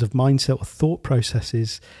in terms of mindset or thought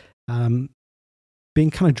processes,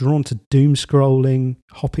 being kind of drawn to doom scrolling,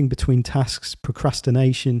 hopping between tasks,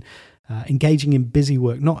 procrastination, engaging in busy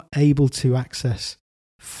work, not able to access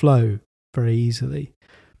flow very easily.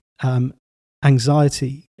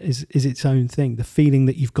 Anxiety is its own thing. The feeling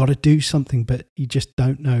that you've got to do something, but you just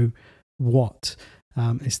don't know what.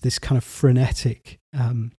 It's this kind of frenetic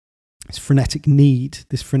need,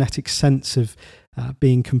 this frenetic sense of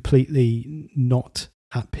being completely not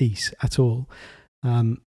at peace at all.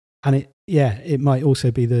 And it might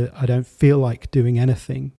also be that I don't feel like doing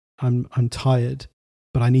anything. I'm tired,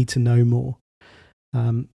 but I need to know more.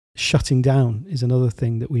 Shutting down is another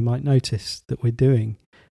thing that we might notice that we're doing.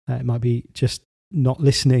 It might be just not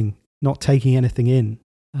listening, not taking anything in,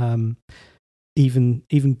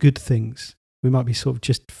 even good things. We might be sort of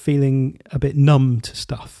just feeling a bit numb to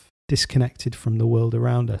stuff, disconnected from the world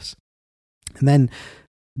around us. And then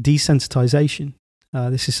desensitization.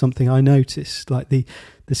 This is something I noticed, like the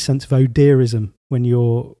sense of oh dearism when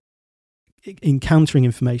you're encountering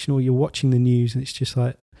information or you're watching the news and it's just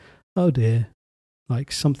like, oh dear,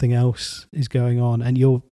 like something else is going on, and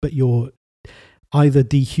you're either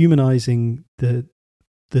dehumanizing the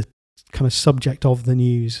kind of subject of the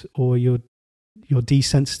news, or you're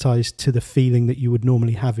desensitized to the feeling that you would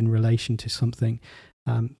normally have in relation to something.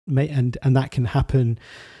 And that can happen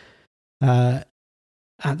at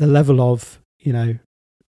the level of, the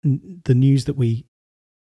news that we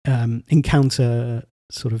encounter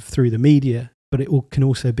sort of through the media, but it can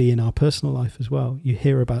also be in our personal life as well. You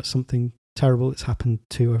hear about something terrible that's happened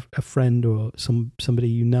to a friend or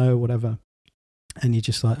somebody or whatever, and you're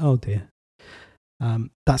just like, oh dear.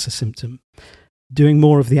 That's a symptom. Doing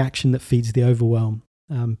more of the action that feeds the overwhelm,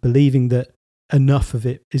 believing that enough of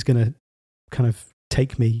it is going to kind of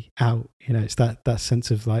take me out. It's that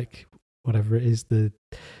sense of like, whatever it is, the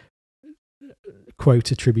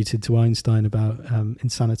quote attributed to Einstein about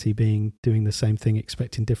insanity being doing the same thing,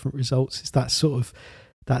 expecting different results. It's that sort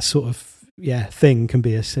of thing can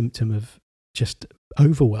be a symptom of just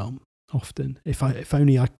overwhelm. Often, if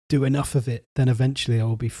only I do enough of it, then eventually I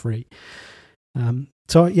will be free.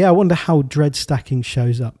 I wonder how dread stacking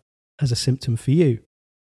shows up as a symptom for you.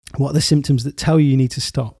 What are the symptoms that tell you need to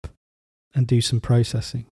stop and do some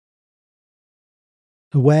processing?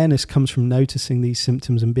 Awareness comes from noticing these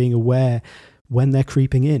symptoms and being aware when they're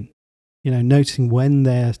creeping in. Noticing when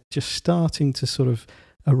they're just starting to sort of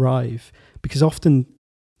arrive, because often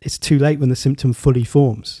it's too late when the symptom fully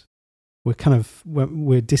forms.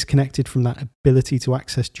 We're disconnected from that ability to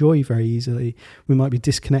access joy very easily. We might be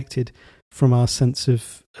disconnected from our sense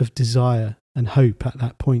of desire and hope at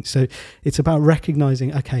that point. So it's about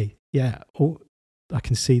recognizing, okay, I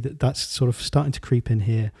can see that's sort of starting to creep in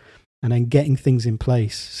here, and then getting things in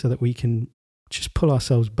place so that we can just pull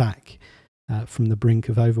ourselves back from the brink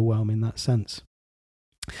of overwhelm in that sense.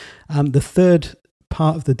 The third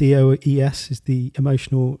part of the DOES is the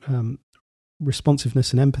emotional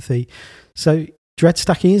responsiveness and empathy. So dread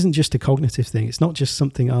stacking isn't just a cognitive thing. It's not just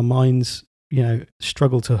something our minds,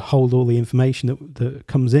 struggle to hold all the information that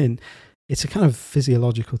comes in. It's a kind of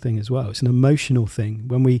physiological thing as well. It's an emotional thing.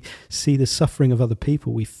 When we see the suffering of other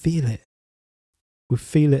people, we feel it. We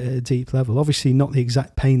feel it at a deep level. Obviously not the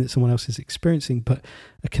exact pain that someone else is experiencing, but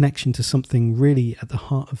a connection to something really at the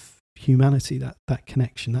heart of humanity, that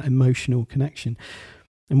connection, that emotional connection.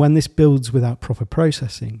 And when this builds without proper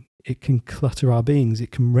processing, it can clutter our beings.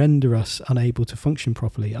 It can render us unable to function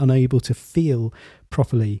properly, unable to feel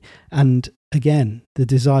properly. And again, the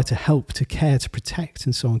desire to help, to care, to protect,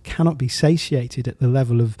 and so on cannot be satiated at the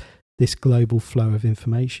level of this global flow of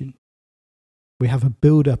information. We have a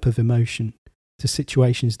build-up of emotion to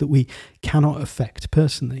situations that we cannot affect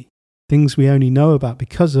personally, things we only know about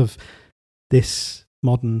because of this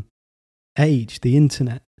modern age, the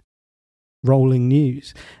internet, rolling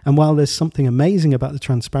news. And while there's something amazing about the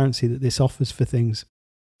transparency that this offers for things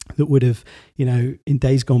that would have, in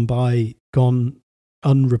days gone by, gone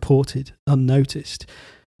unreported, unnoticed,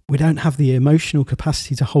 we don't have the emotional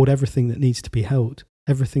capacity to hold everything that needs to be held,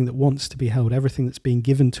 everything that wants to be held, everything that's being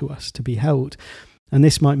given to us to be held. And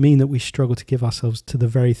this might mean that we struggle to give ourselves to the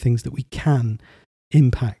very things that we can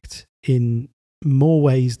impact in more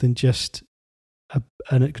ways than just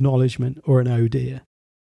an acknowledgement or an oh dear.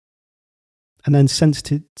 And then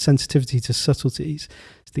sensitivity to subtleties,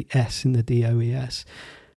 it's the S in the DOES.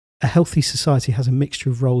 A healthy society has a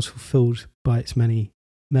mixture of roles fulfilled by its many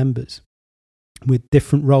members. With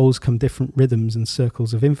different roles come different rhythms and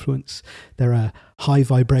circles of influence. There are high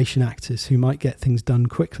vibration actors who might get things done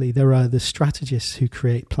quickly. There are the strategists who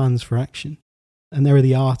create plans for action. And there are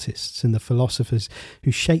the artists and the philosophers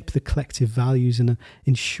who shape the collective values and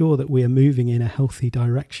ensure that we are moving in a healthy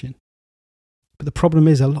direction. But the problem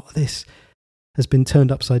is a lot of this has been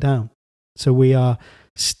turned upside down. So we are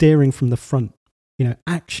steering from the front.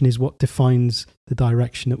 Action is what defines the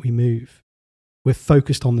direction that we move. We're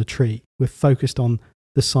focused on the tree. We're focused on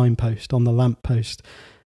the signpost, on the lamppost,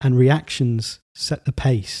 and reactions set the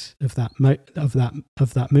pace of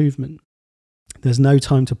that movement. There's no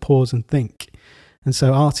time to pause and think. And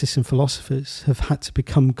so artists and philosophers have had to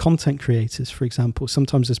become content creators, for example,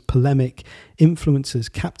 sometimes as polemic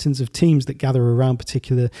influencers, captains of teams that gather around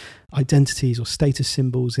particular identities or status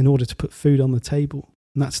symbols in order to put food on the table.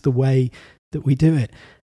 And that's the way that we do it.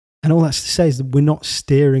 And all that's to say is that we're not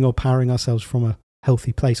steering or powering ourselves from a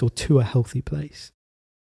healthy place or to a healthy place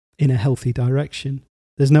in a healthy direction.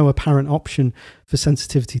 There's no apparent option for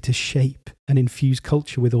sensitivity to shape and infuse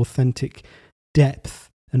culture with authentic depth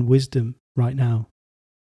and wisdom right now.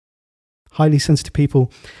 Highly sensitive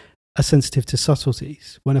people are sensitive to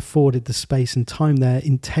subtleties. When afforded the space and time, they're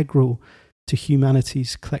integral to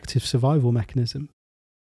humanity's collective survival mechanism.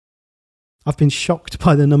 I've been shocked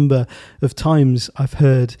by the number of times I've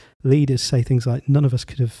heard leaders say things like, none of us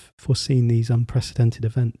could have foreseen these unprecedented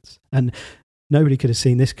events, and nobody could have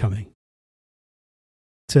seen this coming.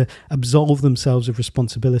 To absolve themselves of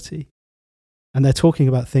responsibility. And they're talking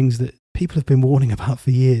about things that people have been warning about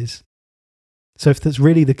for years. So if that's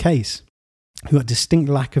really the case, we've got a distinct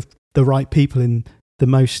lack of the right people in the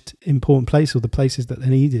most important place or the places that they're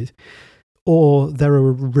needed, or there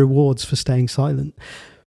are rewards for staying silent.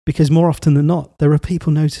 Because more often than not, there are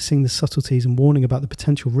people noticing the subtleties and warning about the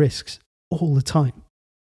potential risks all the time.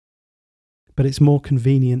 But it's more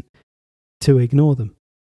convenient to ignore them.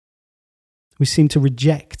 We seem to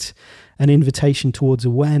reject an invitation towards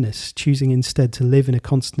awareness, choosing instead to live in a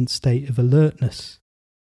constant state of alertness.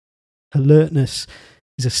 Alertness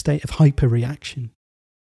is a state of hyper-reaction,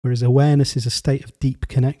 whereas awareness is a state of deep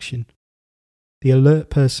connection. The alert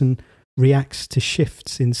person reacts to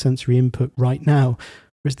shifts in sensory input right now,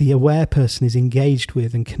 whereas the aware person is engaged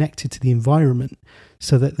with and connected to the environment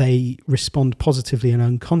so that they respond positively and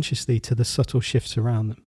unconsciously to the subtle shifts around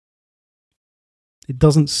them. It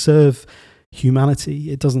doesn't serve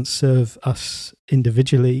humanity, it doesn't serve us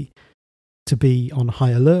individually to be on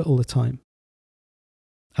high alert all the time.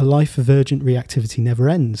 A life of urgent reactivity never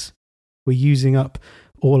ends. We're using up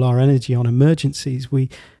all our energy on emergencies. We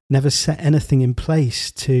never set anything in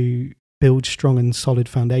place to build strong and solid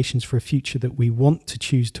foundations for a future that we want to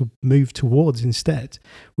choose to move towards instead.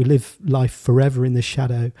 We live life forever in the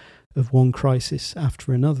shadow of one crisis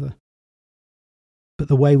after another. But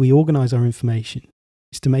the way we organise our information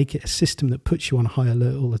is to make it a system that puts you on high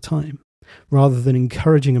alert all the time, rather than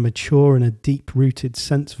encouraging a mature and a deep-rooted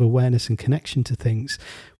sense of awareness and connection to things.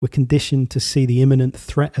 We're conditioned to see the imminent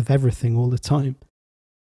threat of everything all the time.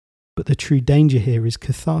 But the true danger here is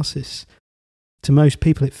catharsis. To most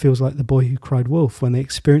people, it feels like the boy who cried wolf when they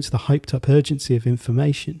experience the hyped-up urgency of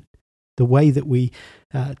information, the way that we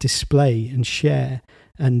display and share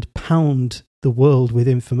and pound the world with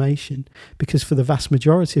information. Because for the vast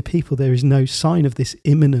majority of people, there is no sign of this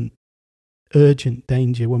imminent, urgent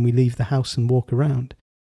danger when we leave the house and walk around.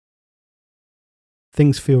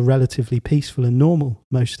 Things feel relatively peaceful and normal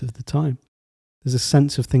most of the time. There's a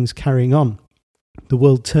sense of things carrying on, the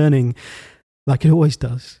world turning like it always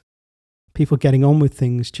does. People getting on with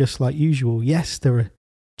things just like usual. Yes, there are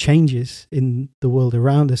changes in the world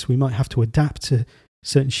around us. We might have to adapt to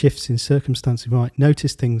certain shifts in circumstances. We might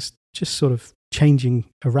notice things just sort of changing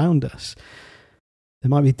around us. There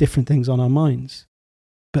might be different things on our minds.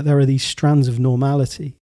 But there are these strands of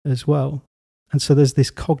normality as well. And so there's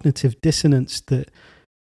this cognitive dissonance that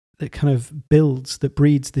kind of builds, that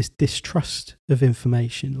breeds this distrust of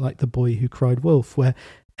information, like the boy who cried wolf, where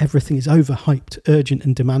everything is overhyped, urgent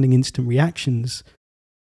and demanding instant reactions.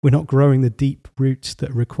 We're not growing the deep roots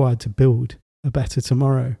that are required to build a better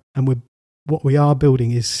tomorrow. And what we are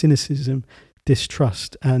building is cynicism,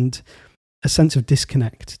 distrust, and a sense of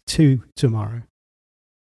disconnect to tomorrow.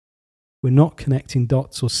 We're not connecting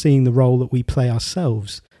dots or seeing the role that we play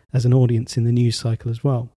ourselves as an audience in the news cycle as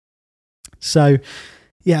well. So,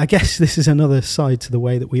 I guess this is another side to the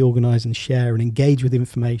way that we organise and share and engage with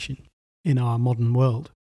information in our modern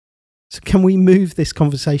world. So can we move this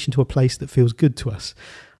conversation to a place that feels good to us?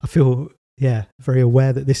 I feel, very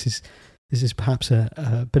aware that this This is perhaps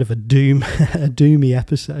a bit of a doomy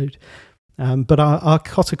episode. But our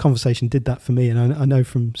Kotter conversation did that for me. And I know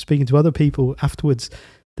from speaking to other people afterwards,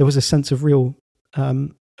 there was a sense of real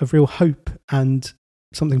hope and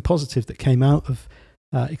something positive that came out of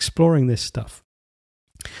exploring this stuff.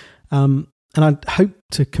 And I hope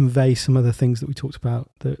to convey some of the things that we talked about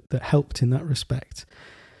that helped in that respect.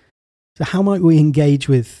 So how might we engage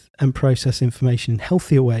with and process information in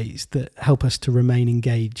healthier ways that help us to remain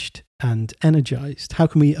engaged and energized? How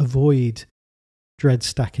can we avoid dread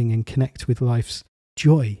stacking and connect with life's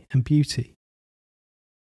joy and beauty?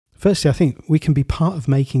 Firstly, I think we can be part of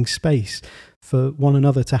making space for one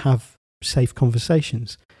another to have safe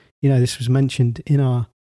conversations. This was mentioned in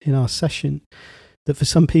our session that for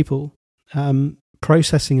some people,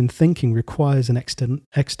 processing and thinking requires an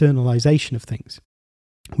externalization of things.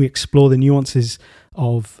 We explore the nuances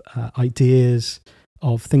of ideas,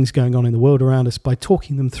 of things going on in the world around us by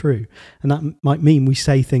talking them through. And that might mean we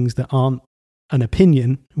say things that aren't an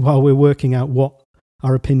opinion while we're working out what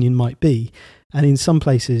our opinion might be. And in some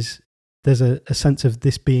places, there's a sense of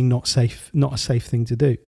this being not a safe thing to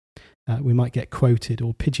do. We might get quoted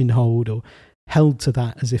or pigeonholed or held to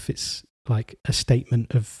that as if it's like a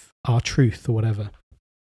statement of our truth or whatever.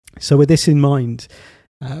 So with this in mind,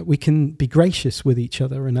 we can be gracious with each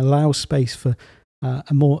other and allow space for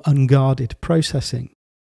a more unguarded processing.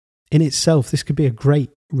 In itself, this could be a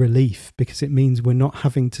great relief because it means we're not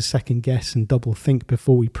having to second guess and double think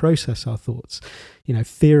before we process our thoughts.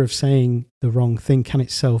 Fear of saying the wrong thing can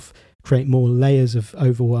itself create more layers of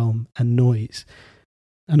overwhelm and noise.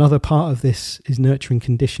 Another part of this is nurturing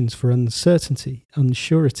conditions for uncertainty,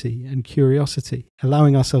 unsurety, and curiosity,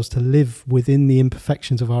 allowing ourselves to live within the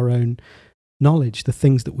imperfections of our own knowledge, the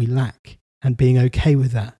things that we lack, and being okay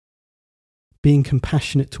with that. Being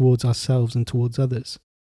compassionate towards ourselves and towards others.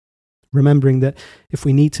 Remembering that if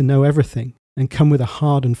we need to know everything and come with a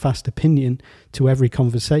hard and fast opinion to every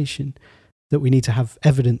conversation, that we need to have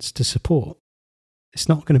evidence to support. It's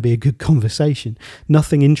not going to be a good conversation.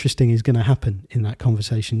 Nothing interesting is going to happen in that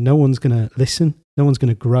conversation. No one's going to listen. No one's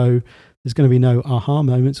going to grow. There's going to be no aha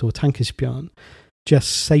moments or tankespjärn.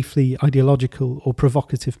 Just safely ideological or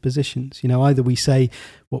provocative positions. Either we say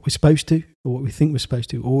what we're supposed to or what we think we're supposed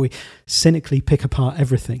to, or we cynically pick apart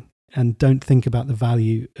everything and don't think about the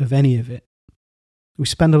value of any of it. We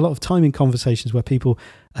spend a lot of time in conversations where people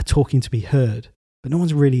are talking to be heard, but no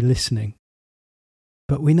one's really listening.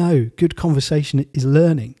 But we know good conversation is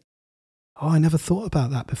learning. Oh, I never thought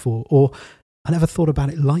about that before, or I never thought about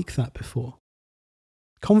it like that before.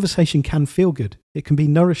 Conversation can feel good. It can be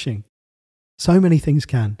nourishing. So many things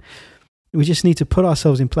can. We just need to put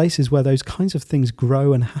ourselves in places where those kinds of things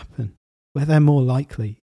grow and happen, where they're more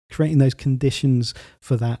likely, creating those conditions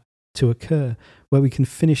for that to occur, where we can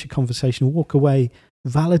finish a conversation, walk away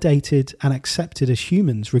validated and accepted as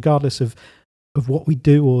humans, regardless of what we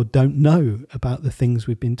do or don't know about the things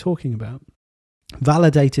we've been talking about.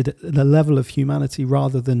 Validated at the level of humanity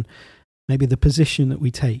rather than maybe the position that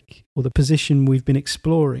we take or the position we've been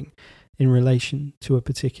exploring in relation to a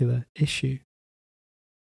particular issue.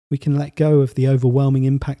 We can let go of the overwhelming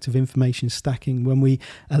impact of information stacking when we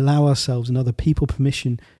allow ourselves and other people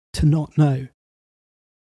permission to not know,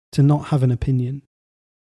 to not have an opinion,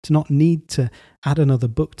 to not need to add another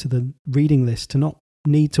book to the reading list, to not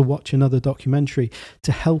need to watch another documentary,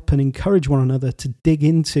 to help and encourage one another to dig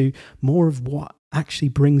into more of what actually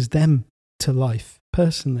brings them to life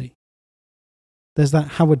personally. There's that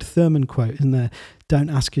Howard Thurman quote, isn't there? Don't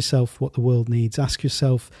ask yourself what the world needs. Ask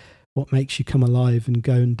yourself what makes you come alive and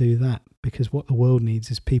go and do that, because what the world needs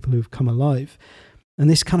is people who've come alive. And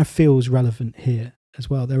this kind of feels relevant here as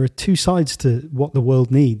well. There are two sides to what the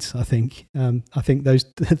world needs, I think. I think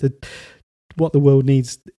what the world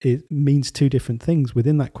needs, it means two different things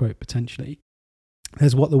within that quote, potentially.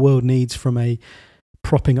 There's what the world needs from a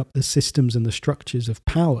propping up the systems and the structures of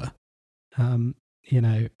power,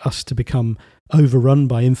 us to become overrun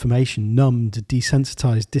by information, numbed,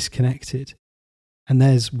 desensitized, disconnected. And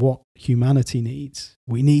there's what humanity needs.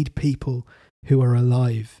 We need people who are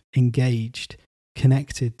alive, engaged,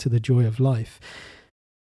 connected to the joy of life.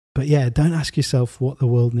 But yeah, don't ask yourself what the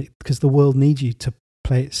world needs, because the world needs you to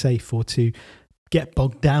play it safe or to get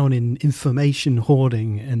bogged down in information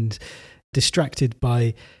hoarding and distracted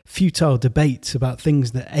by futile debates about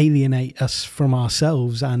things that alienate us from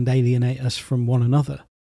ourselves and alienate us from one another.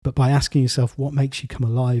 But by asking yourself what makes you come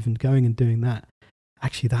alive and going and doing that,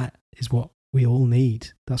 actually that is what we all need.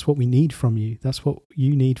 That's what we need from you. That's what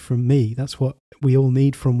you need from me. That's what we all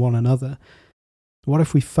need from one another. What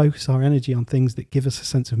if we focus our energy on things that give us a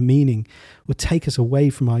sense of meaning or take us away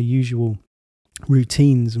from our usual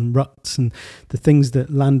routines and ruts and the things that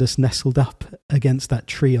land us nestled up against that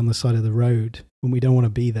tree on the side of the road when we don't want to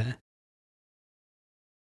be there.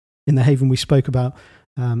 In the Haven, we spoke about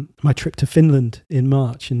my trip to Finland in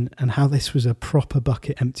March and how this was a proper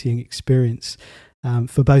bucket emptying experience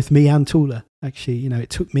for both me and Tula. Actually, it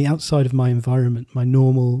took me outside of my environment, my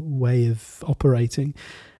normal way of operating.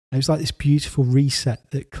 It was like this beautiful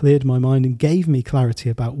reset that cleared my mind and gave me clarity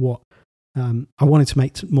about what I wanted to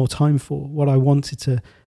make more time for, what I wanted to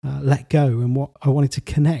let go, and what I wanted to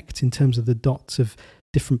connect in terms of the dots of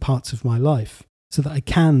different parts of my life, so that I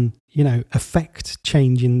can, affect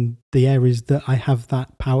change in the areas that I have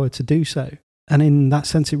that power to do so. And in that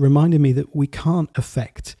sense, it reminded me that we can't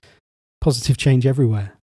affect positive change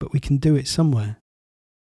everywhere, but we can do it somewhere.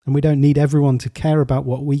 And we don't need everyone to care about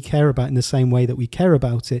what we care about in the same way that we care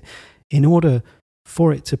about it in order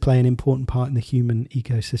for it to play an important part in the human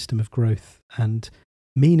ecosystem of growth and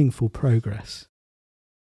meaningful progress.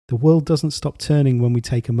 The world doesn't stop turning when we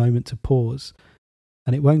take a moment to pause,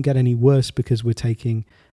 and it won't get any worse because we're taking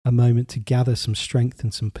a moment to gather some strength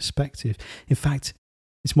and some perspective. In fact,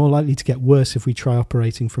 it's more likely to get worse if we try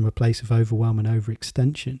operating from a place of overwhelm and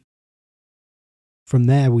overextension. From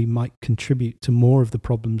there, we might contribute to more of the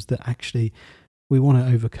problems that actually we want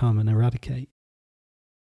to overcome and eradicate.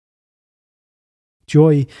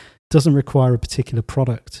 Joy doesn't require a particular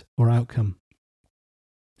product or outcome.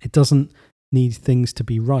 It doesn't need things to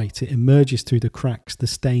be right. It emerges through the cracks, the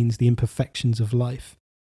stains, the imperfections of life.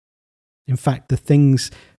 In fact, the things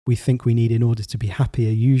we think we need in order to be happy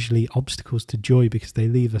are usually obstacles to joy because they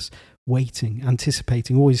leave us waiting,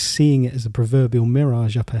 anticipating, always seeing it as a proverbial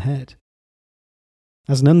mirage up ahead.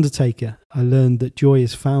 As an undertaker, I learned that joy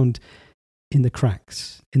is found in the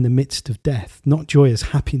cracks, in the midst of death, not joy as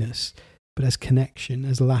happiness, but as connection,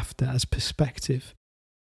 as laughter, as perspective.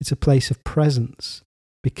 It's a place of presence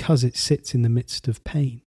because it sits in the midst of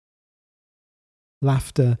pain.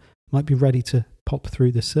 Laughter might be ready to pop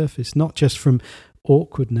through the surface, not just from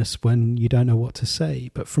awkwardness when you don't know what to say,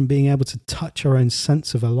 but from being able to touch our own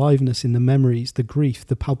sense of aliveness in the memories, the grief,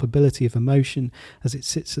 the palpability of emotion as it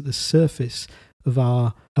sits at the surface of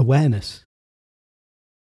our awareness.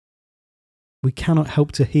 We cannot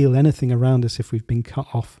help to heal anything around us if we've been cut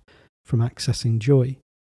off from accessing joy.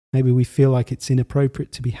 Maybe we feel like it's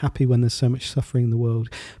inappropriate to be happy when there's so much suffering in the world.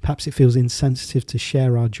 Perhaps it feels insensitive to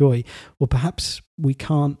share our joy. Or perhaps we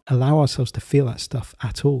can't allow ourselves to feel that stuff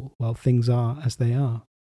at all while things are as they are.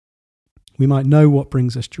 We might know what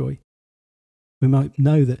brings us joy. We might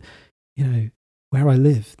know that, where I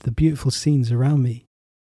live, the beautiful scenes around me,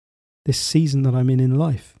 this season that I'm in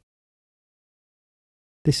life,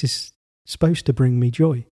 this is supposed to bring me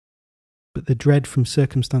joy. But the dread from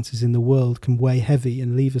circumstances in the world can weigh heavy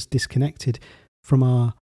and leave us disconnected from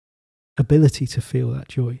our ability to feel that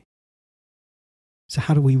joy. So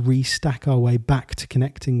how do we restack our way back to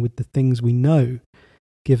connecting with the things we know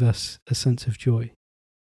give us a sense of joy?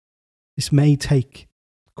 This may take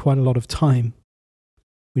quite a lot of time.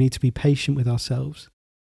 We need to be patient with ourselves,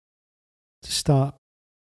 to start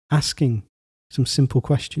asking some simple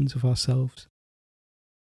questions of ourselves.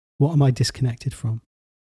 What am I disconnected from?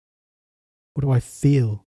 What do I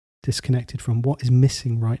feel disconnected from? What is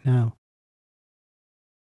missing right now?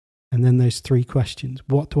 And then those 3 questions.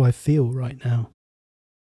 What do I feel right now?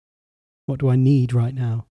 What do I need right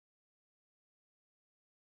now?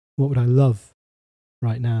 What would I love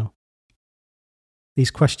right now?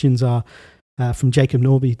 These questions are from Jacob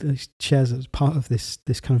Norby. He shares as part of this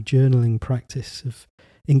kind of journaling practice of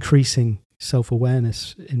increasing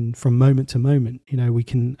self-awareness from moment to moment. We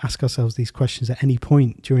can ask ourselves these questions at any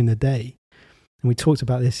point during the day. And we talked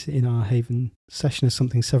about this in our Haven session as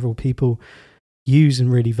something several people use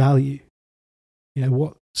and really value.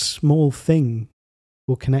 What small thing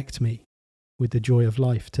will connect me with the joy of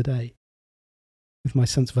life today, with my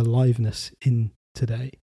sense of aliveness in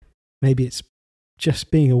today? Maybe it's just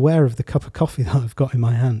being aware of the cup of coffee that I've got in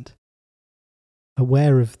my hand,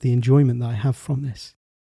 aware of the enjoyment that I have from this.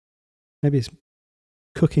 Maybe it's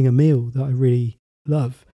cooking a meal that I really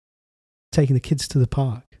love, taking the kids to the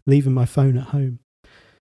park, leaving my phone at home,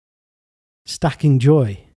 stacking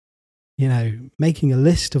joy, making a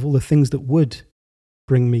list of all the things that would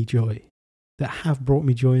bring me joy, that have brought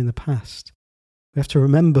me joy in the past. We have to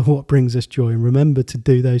remember what brings us joy and remember to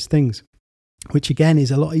do those things, which again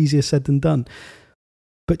is a lot easier said than done.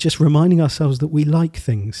 But just reminding ourselves that we like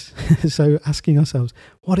things. So asking ourselves,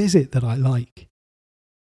 what is it that I like?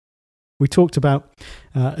 We talked about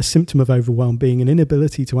a symptom of overwhelm being an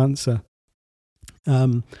inability to answer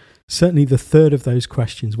certainly the third of those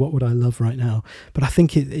questions. What would I love right now? But I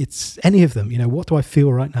think it's any of them. What do I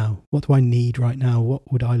feel right now? What do I need right now?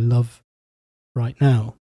 What would I love right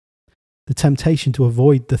now. The temptation to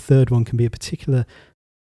avoid the third one can be a particular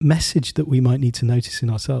message that we might need to notice in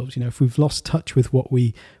ourselves. If we've lost touch with what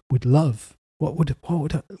we would love,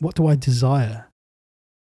 what do I desire?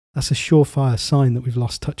 That's a surefire sign that we've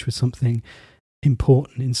lost touch with something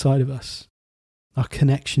important inside of us, our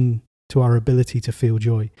connection to our ability to feel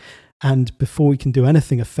joy. And before we can do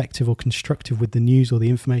anything effective or constructive with the news or the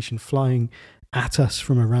information flying at us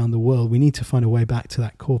from around the world, we need to find a way back to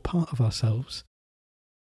that core part of ourselves.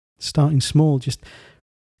 Starting small, just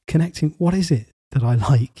connecting. What is it that I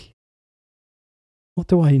like? What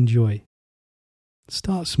do I enjoy?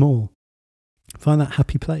 Start small. Find that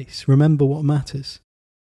happy place. Remember what matters.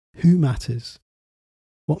 Who matters?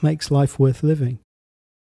 What makes life worth living?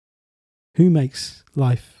 Who makes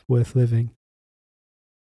life worth living?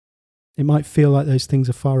 It might feel like those things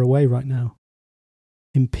are far away right now,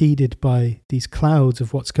 impeded by these clouds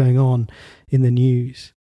of what's going on in the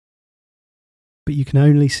news. But you can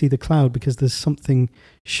only see the cloud because there's something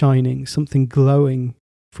shining, something glowing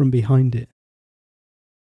from behind it.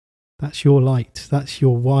 That's your light, that's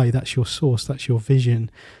your why, that's your source, that's your vision.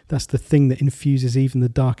 That's the thing that infuses even the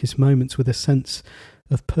darkest moments with a sense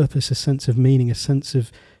of purpose, a sense of meaning, a sense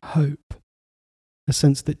of hope, a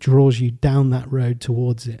sense that draws you down that road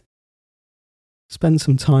towards it. Spend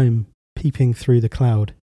some time peeping through the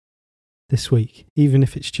cloud this week, even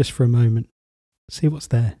if it's just for a moment. See what's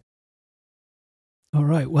there. All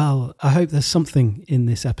right, well, I hope there's something in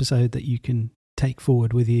this episode that you can take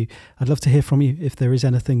forward with you. I'd love to hear from you if there is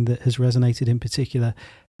anything that has resonated in particular,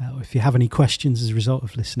 or if you have any questions as a result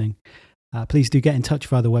of listening. Please do get in touch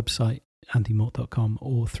via the website, andymort.com,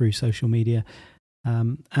 or through social media.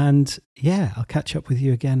 And yeah, I'll catch up with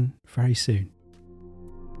you again very soon.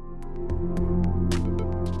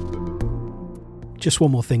 Just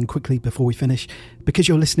one more thing quickly before we finish. Because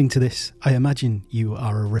you're listening to this, I imagine you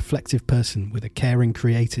are a reflective person with a caring,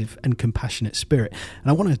 creative and compassionate spirit.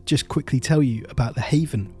 And I want to just quickly tell you about The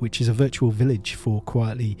Haven, which is a virtual village for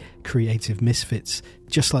quietly creative misfits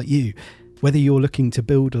just like you. Whether you're looking to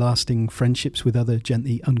build lasting friendships with other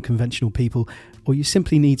gently unconventional people, or you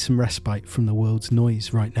simply need some respite from the world's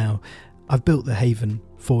noise right now, I've built The Haven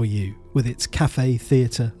for you. With its cafe,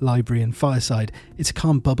 theatre, library and fireside, it's a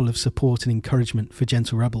calm bubble of support and encouragement for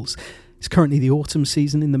gentle rebels. It's currently the autumn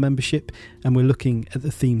season in the membership, and we're looking at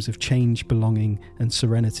the themes of change, belonging and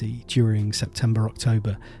serenity during September,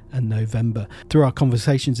 October and November. Through our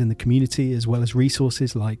conversations in the community, as well as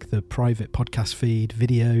resources like the private podcast feed,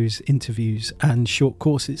 videos, interviews and short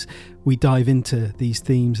courses, we dive into these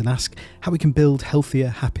themes and ask how we can build healthier,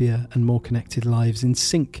 happier and more connected lives in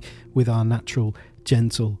sync with our natural,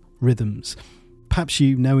 gentle rhythms. Perhaps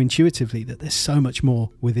you know intuitively that there's so much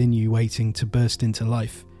more within you waiting to burst into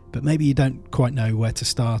life, but maybe you don't quite know where to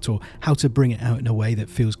start or how to bring it out in a way that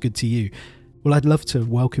feels good to you. Well, I'd love to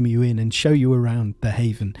welcome you in and show you around The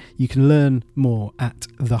Haven. You can learn more at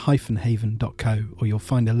the-haven.co, or you'll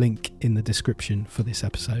find a link in the description for this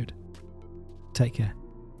episode. Take care.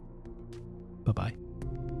 Bye-bye.